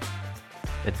into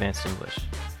advanced English.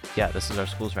 Yeah, this is our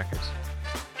school's records.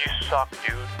 You suck,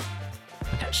 dude.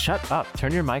 Okay, shut up.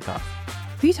 Turn your mic off.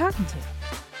 Who are you talking to?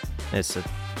 It's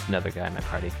another guy in my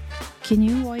party. Can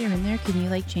you, while you're in there, can you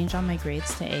like change all my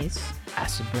grades to A's?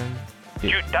 Acid burn?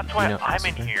 Dude, that's why you know I'm acid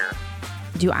in burn? here.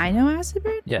 Do I know acid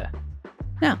burn? Yeah.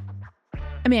 No.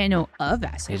 I mean, I know of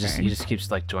acid burn. He just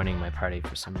keeps like joining my party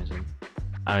for some reason.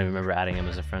 I don't even remember adding him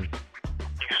as a friend.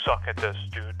 You suck at this,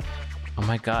 dude. Oh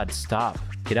my god, stop.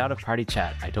 Get out of party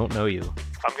chat. I don't know you.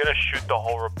 I'm gonna shoot the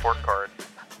whole report card.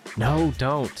 No,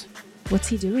 don't. What's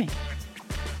he doing?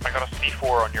 I got a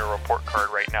C4 on your report card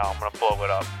right now. I'm gonna blow it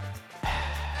up.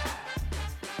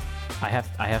 I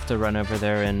have to run over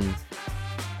there and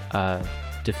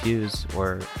defuse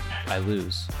or I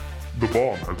lose. The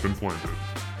bomb has been planted.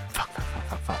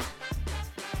 Fuck.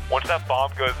 Once that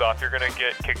bomb goes off, you're gonna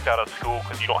get kicked out of school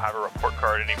because you don't have a report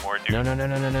card anymore, dude.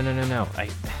 No.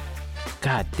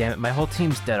 God damn it, my whole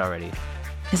team's dead already.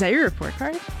 Is that your report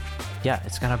card? Yeah,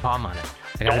 it's got a bomb on it.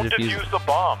 I gotta Don't defuse the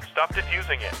bomb. Stop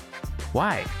defusing it.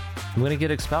 Why? I'm gonna get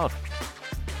expelled.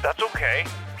 That's okay.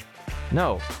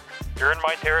 No. You're in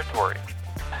my territory.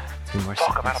 2 more Fuck,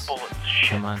 I'm seconds. out of bullets. Shit,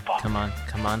 Come on, fuck.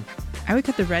 come on. I would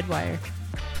cut the red wire.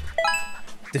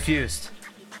 Diffused.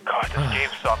 God, this game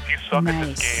sucks. You suck at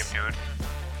Nice. this game, dude.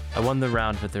 I won the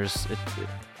round, but there's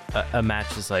a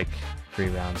match is like 3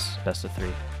 rounds, best of 3,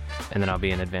 and then I'll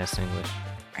be in advanced English.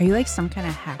 Are you like some kind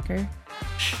of hacker?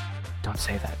 Shh! Don't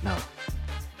say that. No.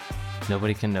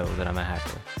 Nobody can know that I'm a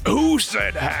hacker. Who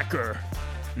said hacker?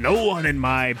 No one in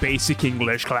my basic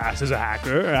English class is a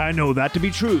hacker. I know that to be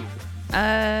true.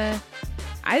 I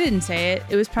didn't say it.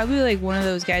 It was probably like one of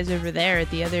those guys over there at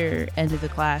the other end of the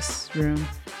classroom.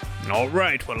 All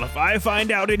right, well, if I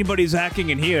find out anybody's hacking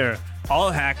in here,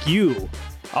 I'll hack you.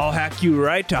 I'll hack you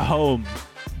right to home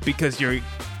because you're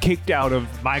kicked out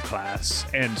of my class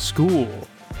and school.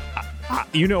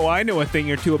 I know a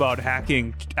thing or two about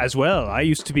hacking as well. I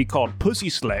used to be called Pussy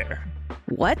Slayer.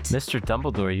 What? Mr.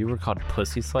 Dumbledore, you were called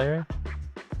Pussy Slayer?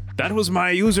 That was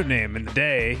my username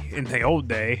in the old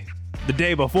day. The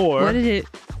day before. What did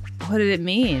it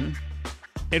mean?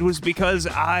 It was because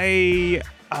I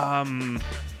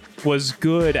was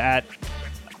good at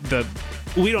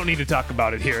we don't need to talk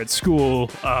about it here at school.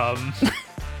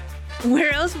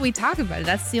 Where else would we talk about it?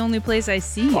 That's the only place I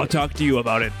see you. I'll talk to you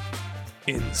about it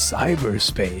in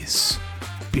cyberspace.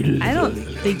 I don't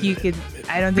think you could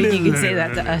say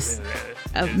that to us.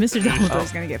 Mr.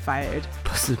 Dumbledore's gonna get fired.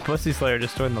 Pussy Slayer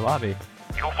just joined the lobby.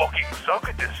 You fucking suck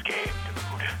at this game,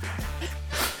 dude.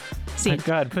 See, My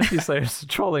God, Pussy Slayer's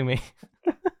trolling me.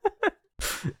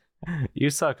 You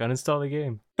suck. Uninstall the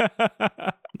game.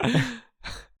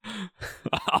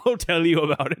 I'll tell you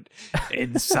about it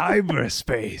in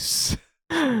cyberspace.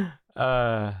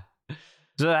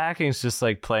 So hacking's just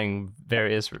like playing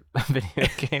various video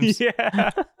games.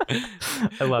 Yeah.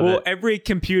 I love Well, it. every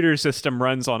computer system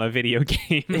runs on a video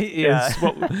game. Yeah. is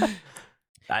what-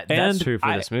 That's and true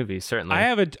for this movie, certainly.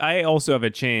 I also have a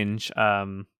change,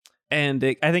 and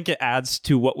I think it adds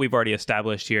to what we've already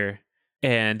established here,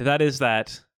 and that is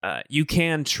that you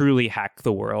can truly hack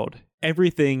the world.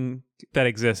 Everything that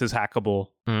exists is hackable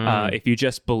if you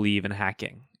just believe in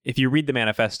hacking. If you read the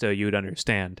manifesto, you would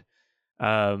understand.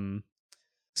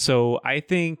 So I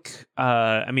think,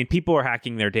 people are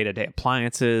hacking their day-to-day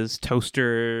appliances,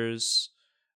 toasters,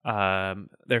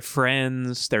 their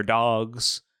friends, their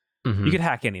dogs. Mhm. You could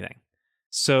hack anything.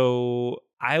 So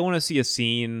I want to see a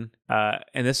scene,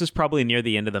 and this is probably near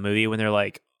the end of the movie when they're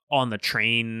like on the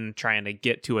train trying to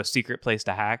get to a secret place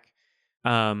to hack.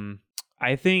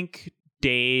 I think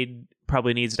Dade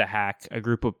probably needs to hack a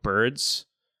group of birds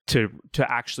to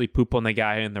actually poop on the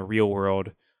guy in the real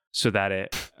world so that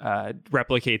it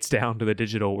replicates down to the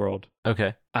digital world.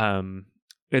 Okay. And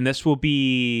this will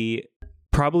be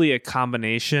probably a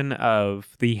combination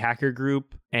of the hacker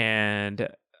group, and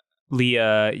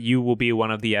Leah, you will be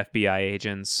one of the FBI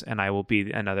agents and I will be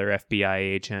another FBI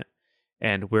agent,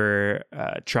 and we're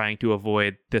trying to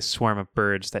avoid this swarm of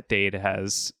birds that Dade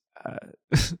has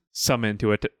summoned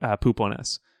to poop on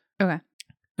us. okay.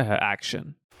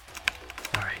 Action.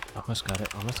 All right. Almost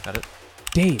got it.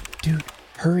 Dade, dude,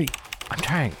 hurry. I'm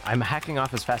trying. I'm hacking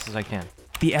off as fast as I can.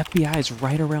 The FBI is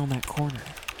right around that corner.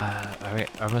 All right.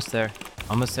 Almost there.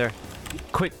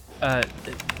 Quick.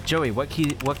 Joey, what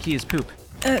key is poop?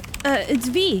 It's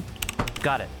V.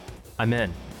 Got it. I'm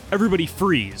in. Everybody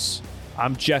freeze.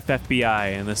 I'm Jeff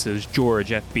FBI and this is George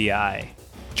FBI.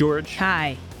 George,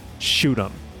 Hi. shoot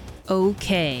him.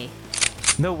 Okay.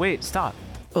 No, wait. Stop.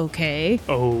 Okay.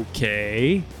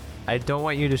 Okay. I don't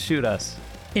want you to shoot us.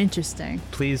 Interesting.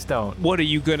 Please don't. What are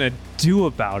you gonna do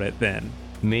about it then?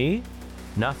 Me?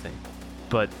 Nothing.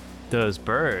 But those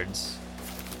birds,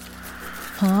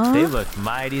 Huh? they look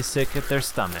mighty sick at their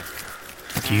stomach.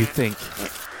 Do you think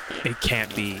it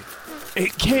can't be?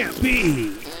 It can't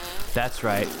be! That's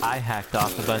right. I hacked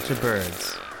off a bunch of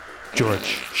birds. George,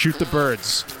 shoot the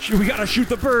birds. We gotta shoot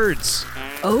the birds.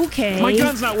 Okay. My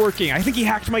gun's not working. I think he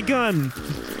hacked my gun.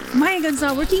 My gun's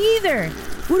not working either.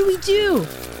 What do we do?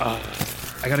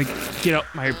 I gotta get out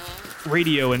my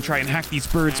radio and try and hack these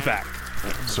birds back.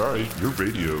 Sorry, your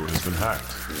radio has been hacked.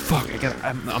 Fuck,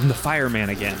 I'm the fireman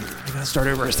again. I gotta start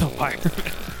over as the fireman.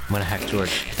 I'm gonna hack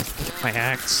George. My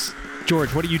axe.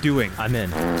 George, what are you doing? I'm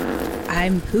in.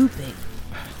 I'm pooping.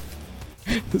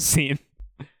 The scene.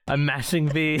 I'm mashing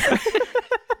B.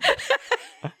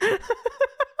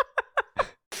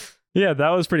 Yeah, that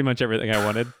was pretty much everything I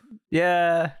wanted.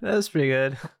 Yeah, that was pretty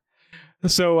good.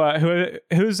 So,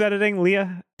 who's editing?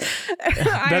 Leah?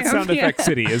 That sound effect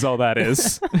city is all that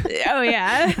is. Oh,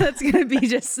 yeah. That's going to be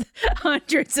just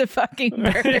hundreds of fucking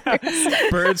birds.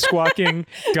 Birds squawking,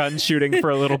 gun shooting for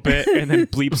a little bit, and then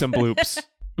bleeps and bloops.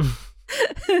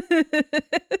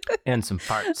 And some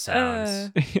fart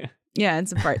sounds. Yeah, and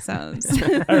some fart sounds.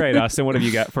 All right, Austin, what have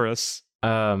you got for us?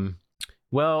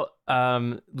 Well,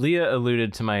 Leah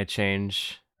alluded to my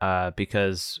change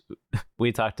because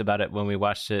we talked about it when we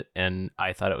watched it, and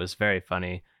I thought it was very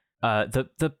funny.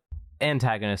 The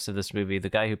antagonist of this movie, the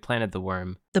guy who planted the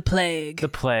worm, The plague.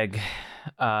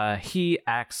 he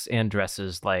acts and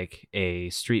dresses like a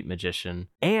street magician.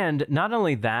 And not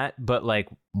only that, but like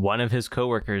one of his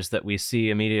coworkers that we see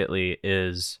immediately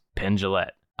is Penn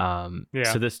Jillette.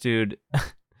 So this dude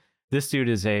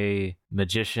is a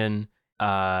magician.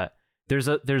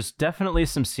 There's definitely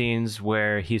some scenes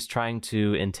where he's trying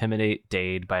to intimidate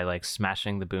Dade by like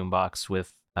smashing the boombox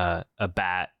with a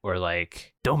bat, or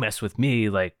like, don't mess with me,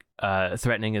 like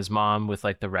threatening his mom with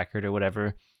like the record or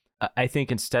whatever. I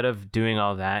think instead of doing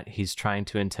all that, he's trying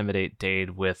to intimidate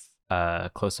Dade with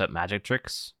close-up magic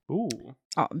tricks. Ooh.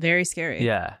 Oh, very scary.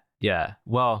 Yeah.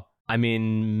 Well, I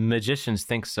mean, magicians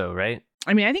think so, right?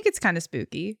 I mean, I think it's kind of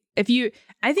spooky.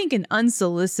 I think an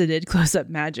unsolicited close-up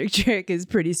magic trick is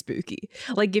pretty spooky.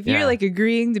 Like if you're like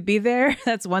agreeing to be there,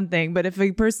 that's one thing. But if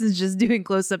a person's just doing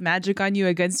close-up magic on you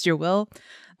against your will,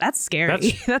 that's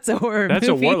scary. That's a horror movie. That's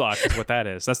a warlock is what that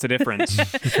is. That's the difference.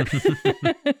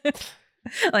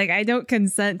 Like, I don't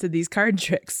consent to these card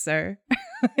tricks, sir.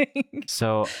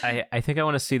 So I think I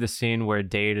want to see the scene where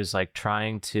Dade is like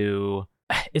trying to...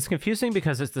 It's confusing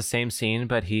because it's the same scene,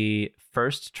 but he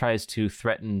first tries to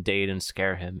threaten Dade and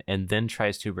scare him, and then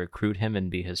tries to recruit him and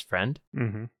be his friend.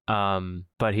 Mm-hmm.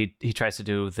 But he tries to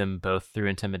do them both through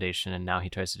intimidation, and now he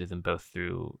tries to do them both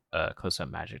through close-up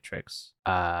magic tricks.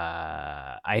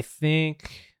 I think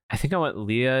I want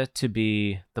Leah to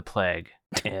be the plague,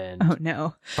 and Oh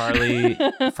no, Farley,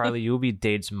 you will be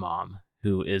Dade's mom,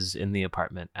 who is in the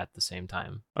apartment at the same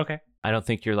time. Okay. I don't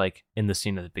think you're like in the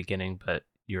scene at the beginning, but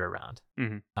you're around.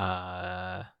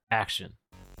 Mm-hmm. Action.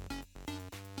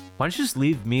 Why don't you just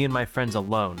leave me and my friends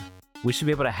alone? We should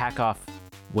be able to hack off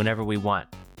whenever we want.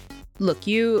 look,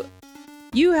 you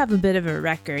have a bit of a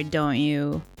record, don't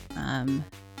you?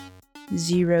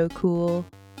 Zero Cool.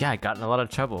 Yeah, I got in a lot of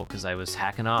trouble because I was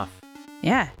hacking off.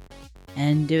 Yeah,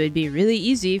 and it would be really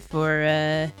easy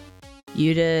for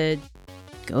you to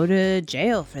go to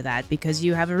jail for that because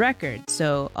you have a record.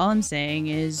 So all I'm saying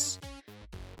is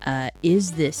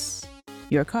this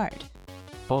your card?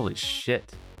 Holy shit.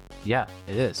 Yeah,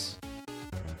 it is.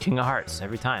 King of Hearts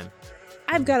every time.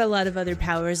 I've got a lot of other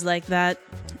powers like that,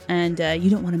 and you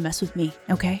don't want to mess with me,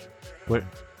 okay? What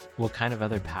kind of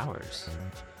other powers?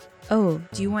 Oh,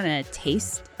 do you want a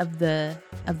taste of the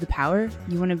power?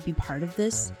 You want to be part of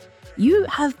this? You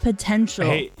have potential.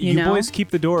 Hey, you know? boys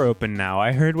keep the door open now.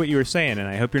 I heard what you were saying, and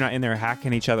I hope you're not in there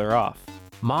hacking each other off.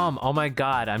 Mom, oh my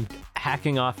god, I'm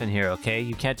hacking off in here, okay?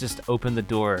 You can't just open the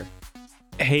door.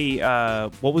 Hey,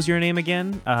 what was your name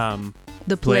again?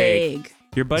 The plague.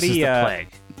 Your buddy, This is the plague.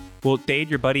 Well, Dade,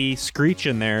 your buddy Screech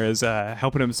in there is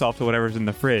helping himself to whatever's in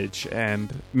the fridge.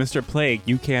 And Mr. Plague,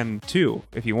 you can too,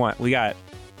 if you want. We got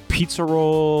pizza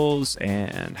rolls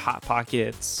and Hot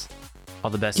Pockets.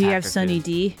 All the best Do you have hacker Sunny food.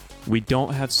 D? We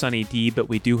don't have Sunny D, but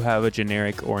we do have a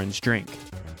generic orange drink.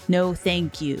 No,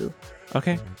 thank you.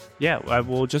 Okay. Yeah, I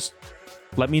will just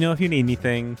let me know if you need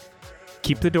anything.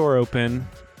 Keep the door open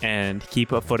and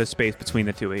keep a foot of space between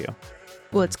the two of you.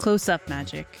 Well, it's close-up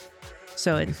magic,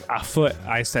 so it's A foot.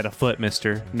 I said a foot,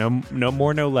 mister. No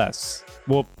more, no less.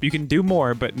 Well, you can do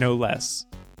more, but no less.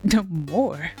 no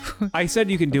more. I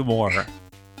said you can do more.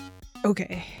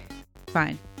 Okay,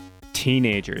 fine.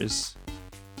 Teenagers.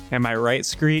 Am I right,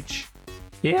 Screech?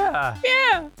 Yeah.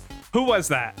 Yeah. Who was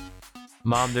that?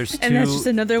 Mom, there's two. And that's just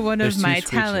another one of there's two my Screeches.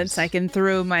 talents. I can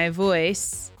throw my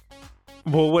voice.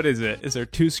 Well, what is it? Is there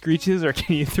two Screeches or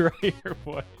can you throw your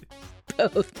voice?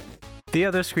 Both. The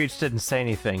other Screech didn't say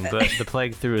anything, but the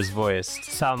plague through his voice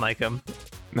sound like him.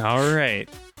 All right.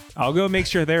 I'll go make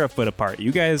sure they're a foot apart.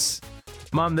 You guys...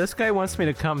 Mom, this guy wants me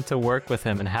to come to work with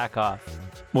him and hack off.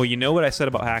 Well, you know what I said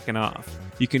about hacking off.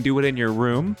 You can do it in your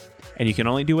room, and you can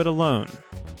only do it alone.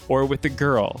 Or with a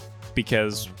girl.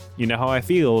 Because you know how I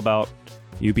feel about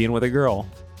you being with a girl.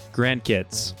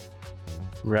 Grandkids.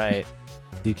 Right.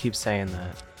 You keep saying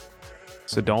that.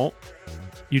 So don't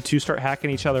you two start hacking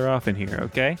each other off in here,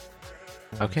 okay?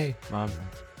 Okay, Mom.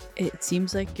 It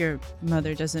seems like your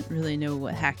mother doesn't really know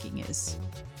what hacking is.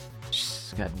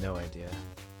 She's got no idea.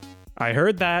 I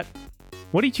heard that.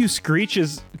 What are you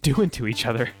Screeches doing to each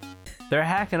other? They're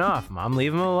hacking off, Mom.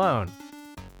 Leave them alone.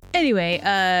 Anyway,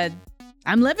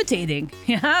 I'm levitating.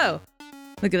 Yo,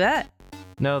 look at that.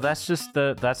 No, that's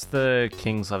the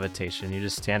king's levitation. You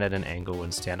just stand at an angle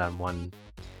and stand on one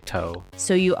toe.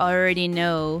 So you already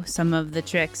know some of the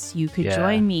tricks. You could Yeah.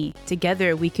 join me.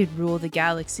 Together, we could rule the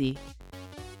galaxy.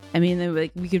 I mean,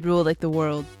 like, we could rule like the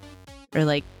world or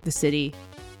like the city.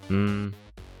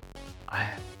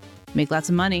 Make lots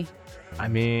of money. I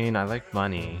mean, I like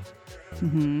money.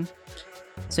 Mm-hmm.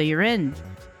 So you're in.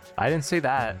 I didn't say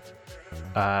that.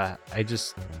 I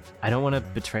don't want to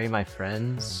betray my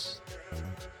friends.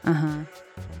 Uh-huh.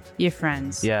 Your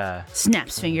friends. Yeah.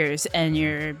 Snaps fingers and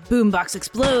your boombox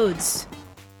explodes.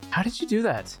 How did you do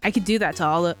that? I could do that to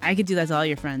all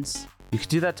your friends. You could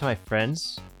do that to my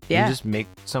friends? Yeah. You just make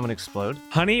someone explode?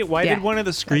 Honey, why Yeah. did one of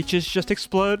the Screeches just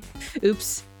explode?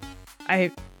 Oops.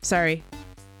 Sorry.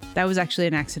 That was actually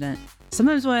an accident.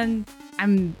 Sometimes when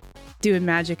I'm doing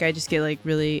magic, I just get like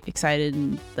really excited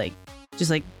and like just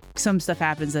like some stuff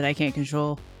happens that I can't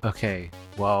control. Okay,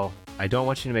 well, I don't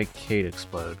want you to make Kate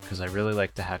explode because I really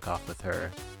like to hack off with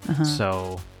her. Uh-huh.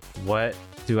 So, what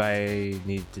do I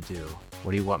need to do?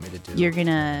 What do you want me to do? You're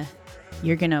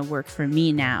gonna work for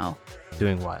me now.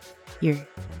 Doing what?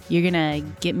 You're gonna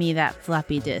get me that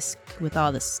floppy disk with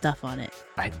all the stuff on it.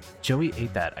 Joey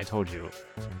ate that. I told you.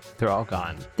 They're all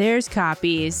gone. There's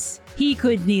copies. He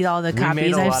couldn't eat all the We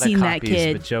made copies. a I've lot seen of that copies,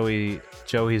 kid. but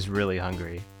Joey's really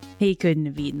hungry. He couldn't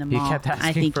have eaten them He all. kept asking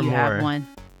I think for you more. have one.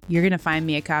 You're gonna find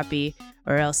me a copy,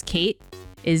 or else Kate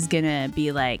is gonna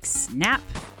be like, snap.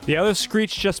 The other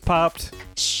Screech just popped.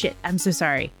 Shit, I'm so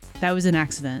sorry. That was an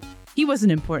accident. He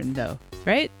wasn't important though,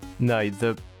 right? No,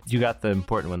 you got the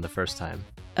important one the first time.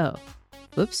 Oh,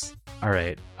 whoops. All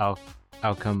right, I'll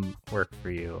come work for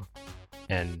you,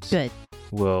 and Good.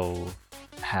 we'll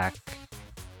hack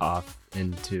off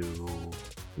into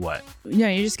what? No,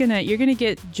 you're gonna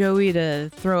get Joey to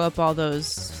throw up all those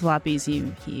floppies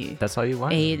he That's all you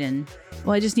want? ate, and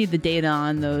well, I just need the data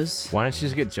on those. Why don't you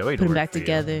just get Joey to Put them work back for you?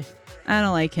 together. I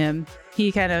don't like him.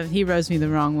 He rubs me the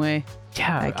wrong way.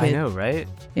 Yeah, That I kid. know, right?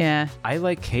 Yeah, I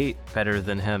like Kate better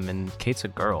than him, and Kate's a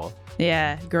girl.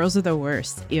 yeah. Girls are the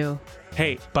worst. Ew.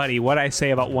 Hey, buddy, what'd I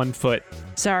say about 1 foot?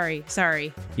 Sorry.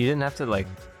 You didn't have to like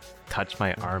touch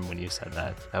my arm when you said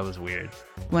that. That was weird.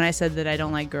 When I said that I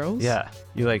don't like girls. Yeah,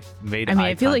 you like made. I mean, eye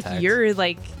I feel contact.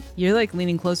 like you're like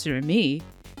leaning closer to me.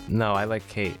 No, I like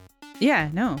Kate, Yeah,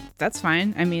 no, that's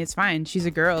fine. I mean, it's fine. She's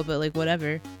a girl, but like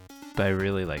whatever. but I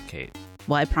really like Kate.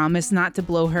 Well, I promise not to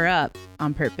blow her up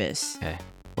on purpose. Okay,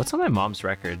 what's on my mom's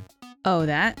record? Oh,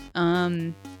 that?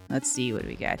 Let's see what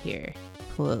we got here.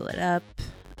 Pull it up.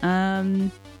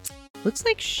 Looks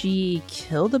like she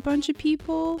killed a bunch of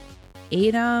people.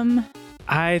 Ate them.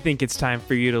 I think it's time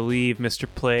for you to leave, Mr.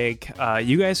 Plague.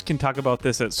 You guys can talk about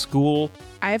this at school.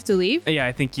 I have to leave? Yeah,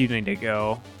 I think you need to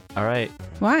go. All right,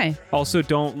 Why? Also,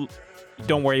 don't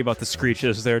worry about the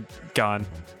Screeches. They're gone.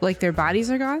 Like their bodies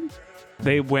are gone?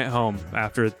 They went home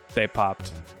after they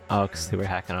popped. oh, because they were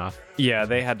hacking off. Yeah,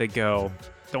 they had to go.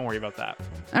 Don't worry about that.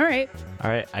 All right.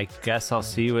 All right, I guess I'll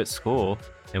see you at school,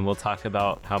 and we'll talk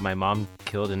about how my mom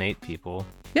killed and ate people.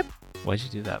 Yep. Why'd you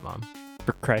do that, Mom?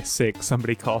 For Christ's sake,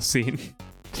 somebody call scene.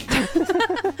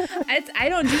 I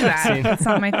don't do that. Scene. That's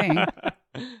not my thing.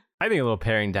 I think a little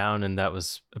paring down, and that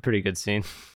was a pretty good scene.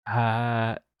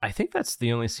 I think that's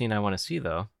the only scene I want to see,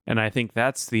 though. And I think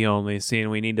that's the only scene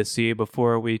we need to see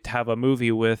before we have a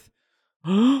movie with...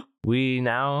 We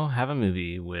now have a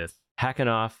movie with hacking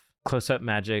off, close-up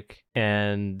magic,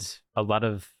 and a lot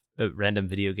of random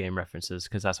video game references,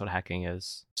 because that's what hacking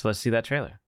is. So let's see that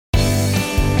trailer.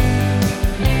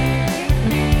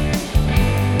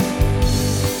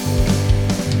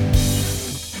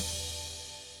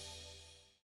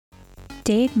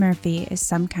 Dade Murphy is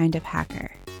some kind of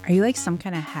hacker. Are you like some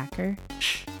kind of hacker?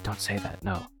 Shh, don't say that.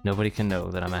 No, nobody can know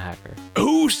that I'm a hacker.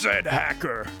 Who said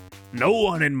hacker? No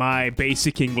one in my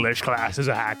basic English class is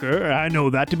a hacker. I know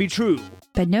that to be true.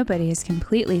 But nobody is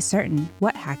completely certain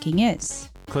what hacking is.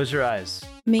 Close your eyes.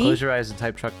 Me? Close your eyes and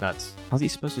type truck nuts. How's he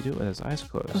supposed to do it with his eyes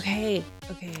closed? Okay.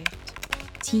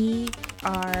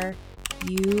 TRUCK.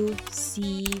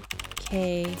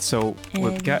 So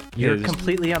we've got You're his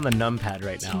completely on the numpad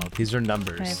right now. These are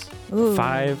numbers. Ooh.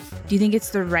 5. Do you think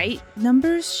it's the right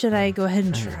numbers? Should I go ahead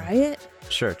and try it?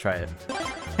 Sure, try it.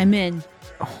 I'm in.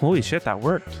 Holy shit, that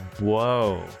worked.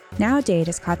 Whoa. Now Dade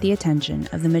has caught the attention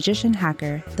of the magician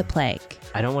hacker, the Plague.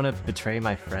 I don't want to betray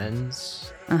my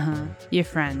friends. Your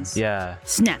friends. Yeah.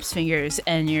 Snaps fingers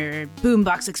and your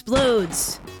boombox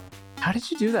explodes. How did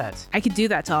you do that? I could do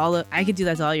that to all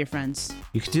your friends.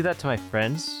 You could do that to my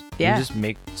friends? Yeah. You just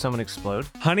make someone explode?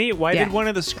 Honey, why Yeah. did one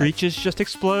of the screeches just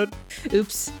explode?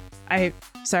 Oops.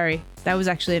 Sorry. That was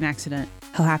actually an accident.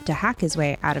 He'll have to hack his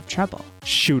way out of trouble.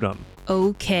 Shoot him.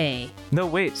 Okay. No,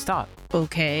 wait, stop.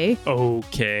 Okay.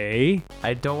 Okay.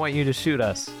 I don't want you to shoot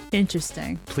us.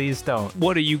 Interesting. Please don't.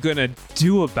 What are you gonna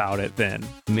do about it then?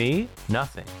 Me?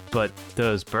 Nothing. But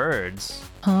those birds,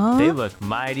 Huh? they look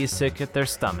mighty sick at their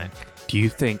stomach. Do you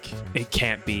think it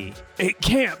can't be? It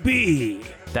can't be!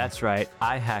 That's right,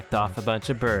 I hacked off a bunch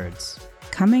of birds.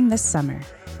 Coming this summer.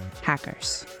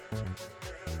 Hackers.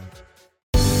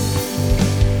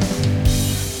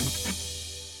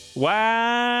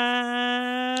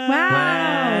 Wow!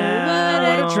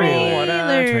 What a trailer. What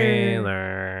a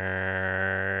trailer.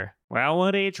 Wow,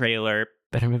 what a trailer.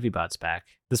 Better Movie Bot's back.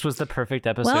 This was the perfect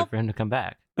episode Well- for him to come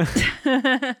back.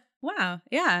 Wow.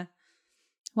 Yeah.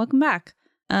 Welcome back.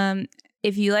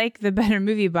 If you like the Better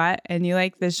Movie Bot and you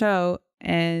like the show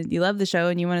and you love the show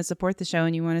and you want to support the show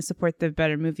and you want to support the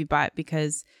Better Movie Bot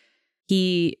because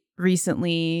he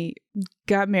recently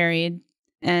got married,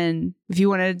 and if you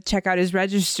want to check out his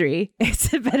registry,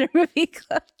 it's at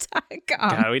bettermovieclub.com.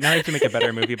 God, now we have to make a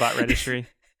Better Movie Bot registry.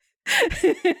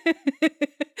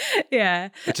 Yeah.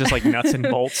 It's just like nuts and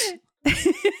bolts.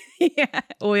 Yeah.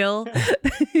 Oil.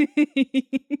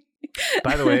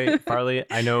 By the way, Farley,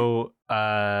 I know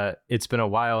it's been a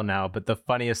while now, but the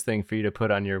funniest thing for you to put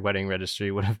on your wedding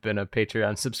registry would have been a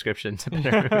Patreon subscription to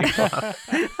Better Movie Club.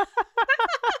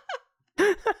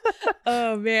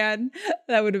 Oh man,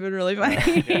 that would have been really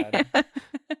funny.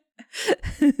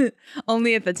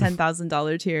 Only at the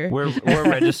 $10,000 tier. We're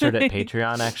registered at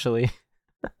Patreon, actually.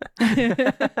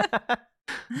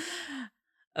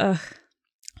 Ugh.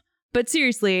 But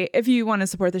seriously, if you want to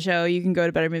support the show, you can go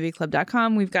to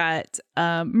bettermovieclub.com. We've got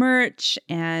merch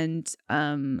and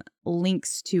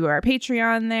links to our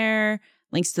Patreon there,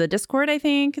 links to the Discord, I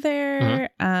think, there.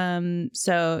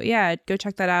 So yeah, go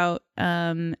check that out.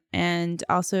 And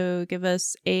also give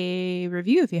us a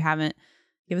review if you haven't.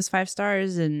 Give us 5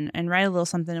 stars and write a little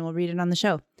something and we'll read it on the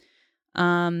show.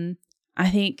 I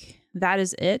think that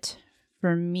is it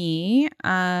for me.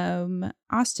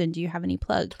 Austin, do you have any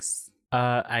plugs?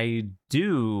 I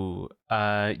do.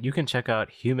 You can check out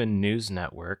Human News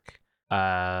Network.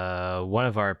 One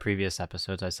of our previous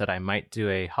episodes, I said I might do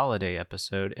a holiday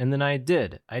episode, and then I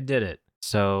did. I did it.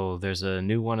 So there's a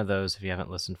new one of those if you haven't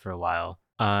listened for a while.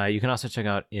 You can also check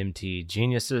out MT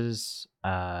Geniuses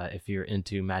if you're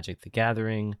into Magic the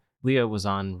Gathering. Leah was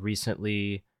on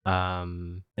recently,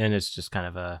 and it's just kind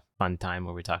of a fun time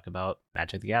where we talk about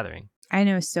Magic the Gathering. I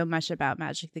know so much about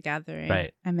Magic the Gathering.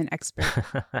 Right. I'm an expert.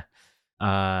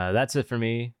 That's it for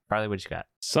me. Farley, what you got?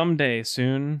 Someday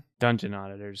soon, Dungeon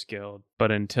Auditors Guild.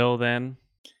 But until then,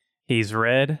 he's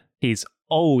red. He's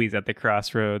always at the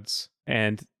crossroads.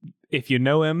 And if you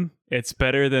know him, it's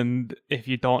better than if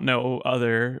you don't know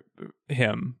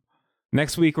him.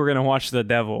 Next week, we're going to watch The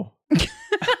Devil.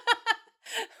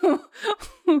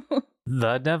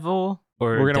 The Devil?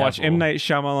 Or We're going to watch Devil? M. Night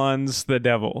Shyamalan's The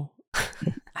Devil.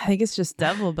 I think it's just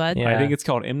Devil, bud. Yeah. I think it's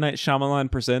called M. Night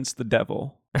Shyamalan Presents The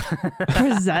Devil.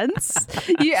 Presents?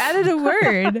 You added a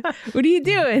word. What are you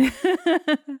doing?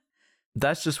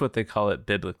 That's just what they call it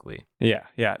biblically. Yeah.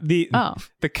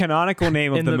 The canonical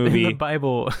name of In the movie. in the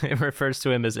Bible, it refers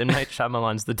to him as M. Night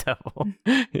Shyamalan's The Devil.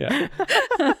 Yeah.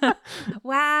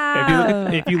 Wow.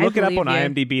 If you look it up believe on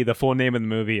you. IMDb, the full name of the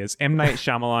movie is M. Night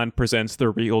Shyamalan Presents The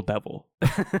Real Devil.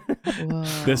 Whoa.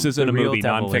 This isn't a The real movie,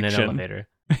 devil in an nonfiction. elevator.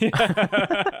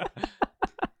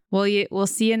 Well, we'll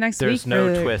see you next There's week.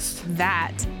 no for twist.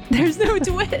 That. There's no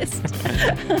twist.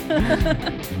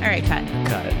 All right, cut.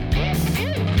 Cut.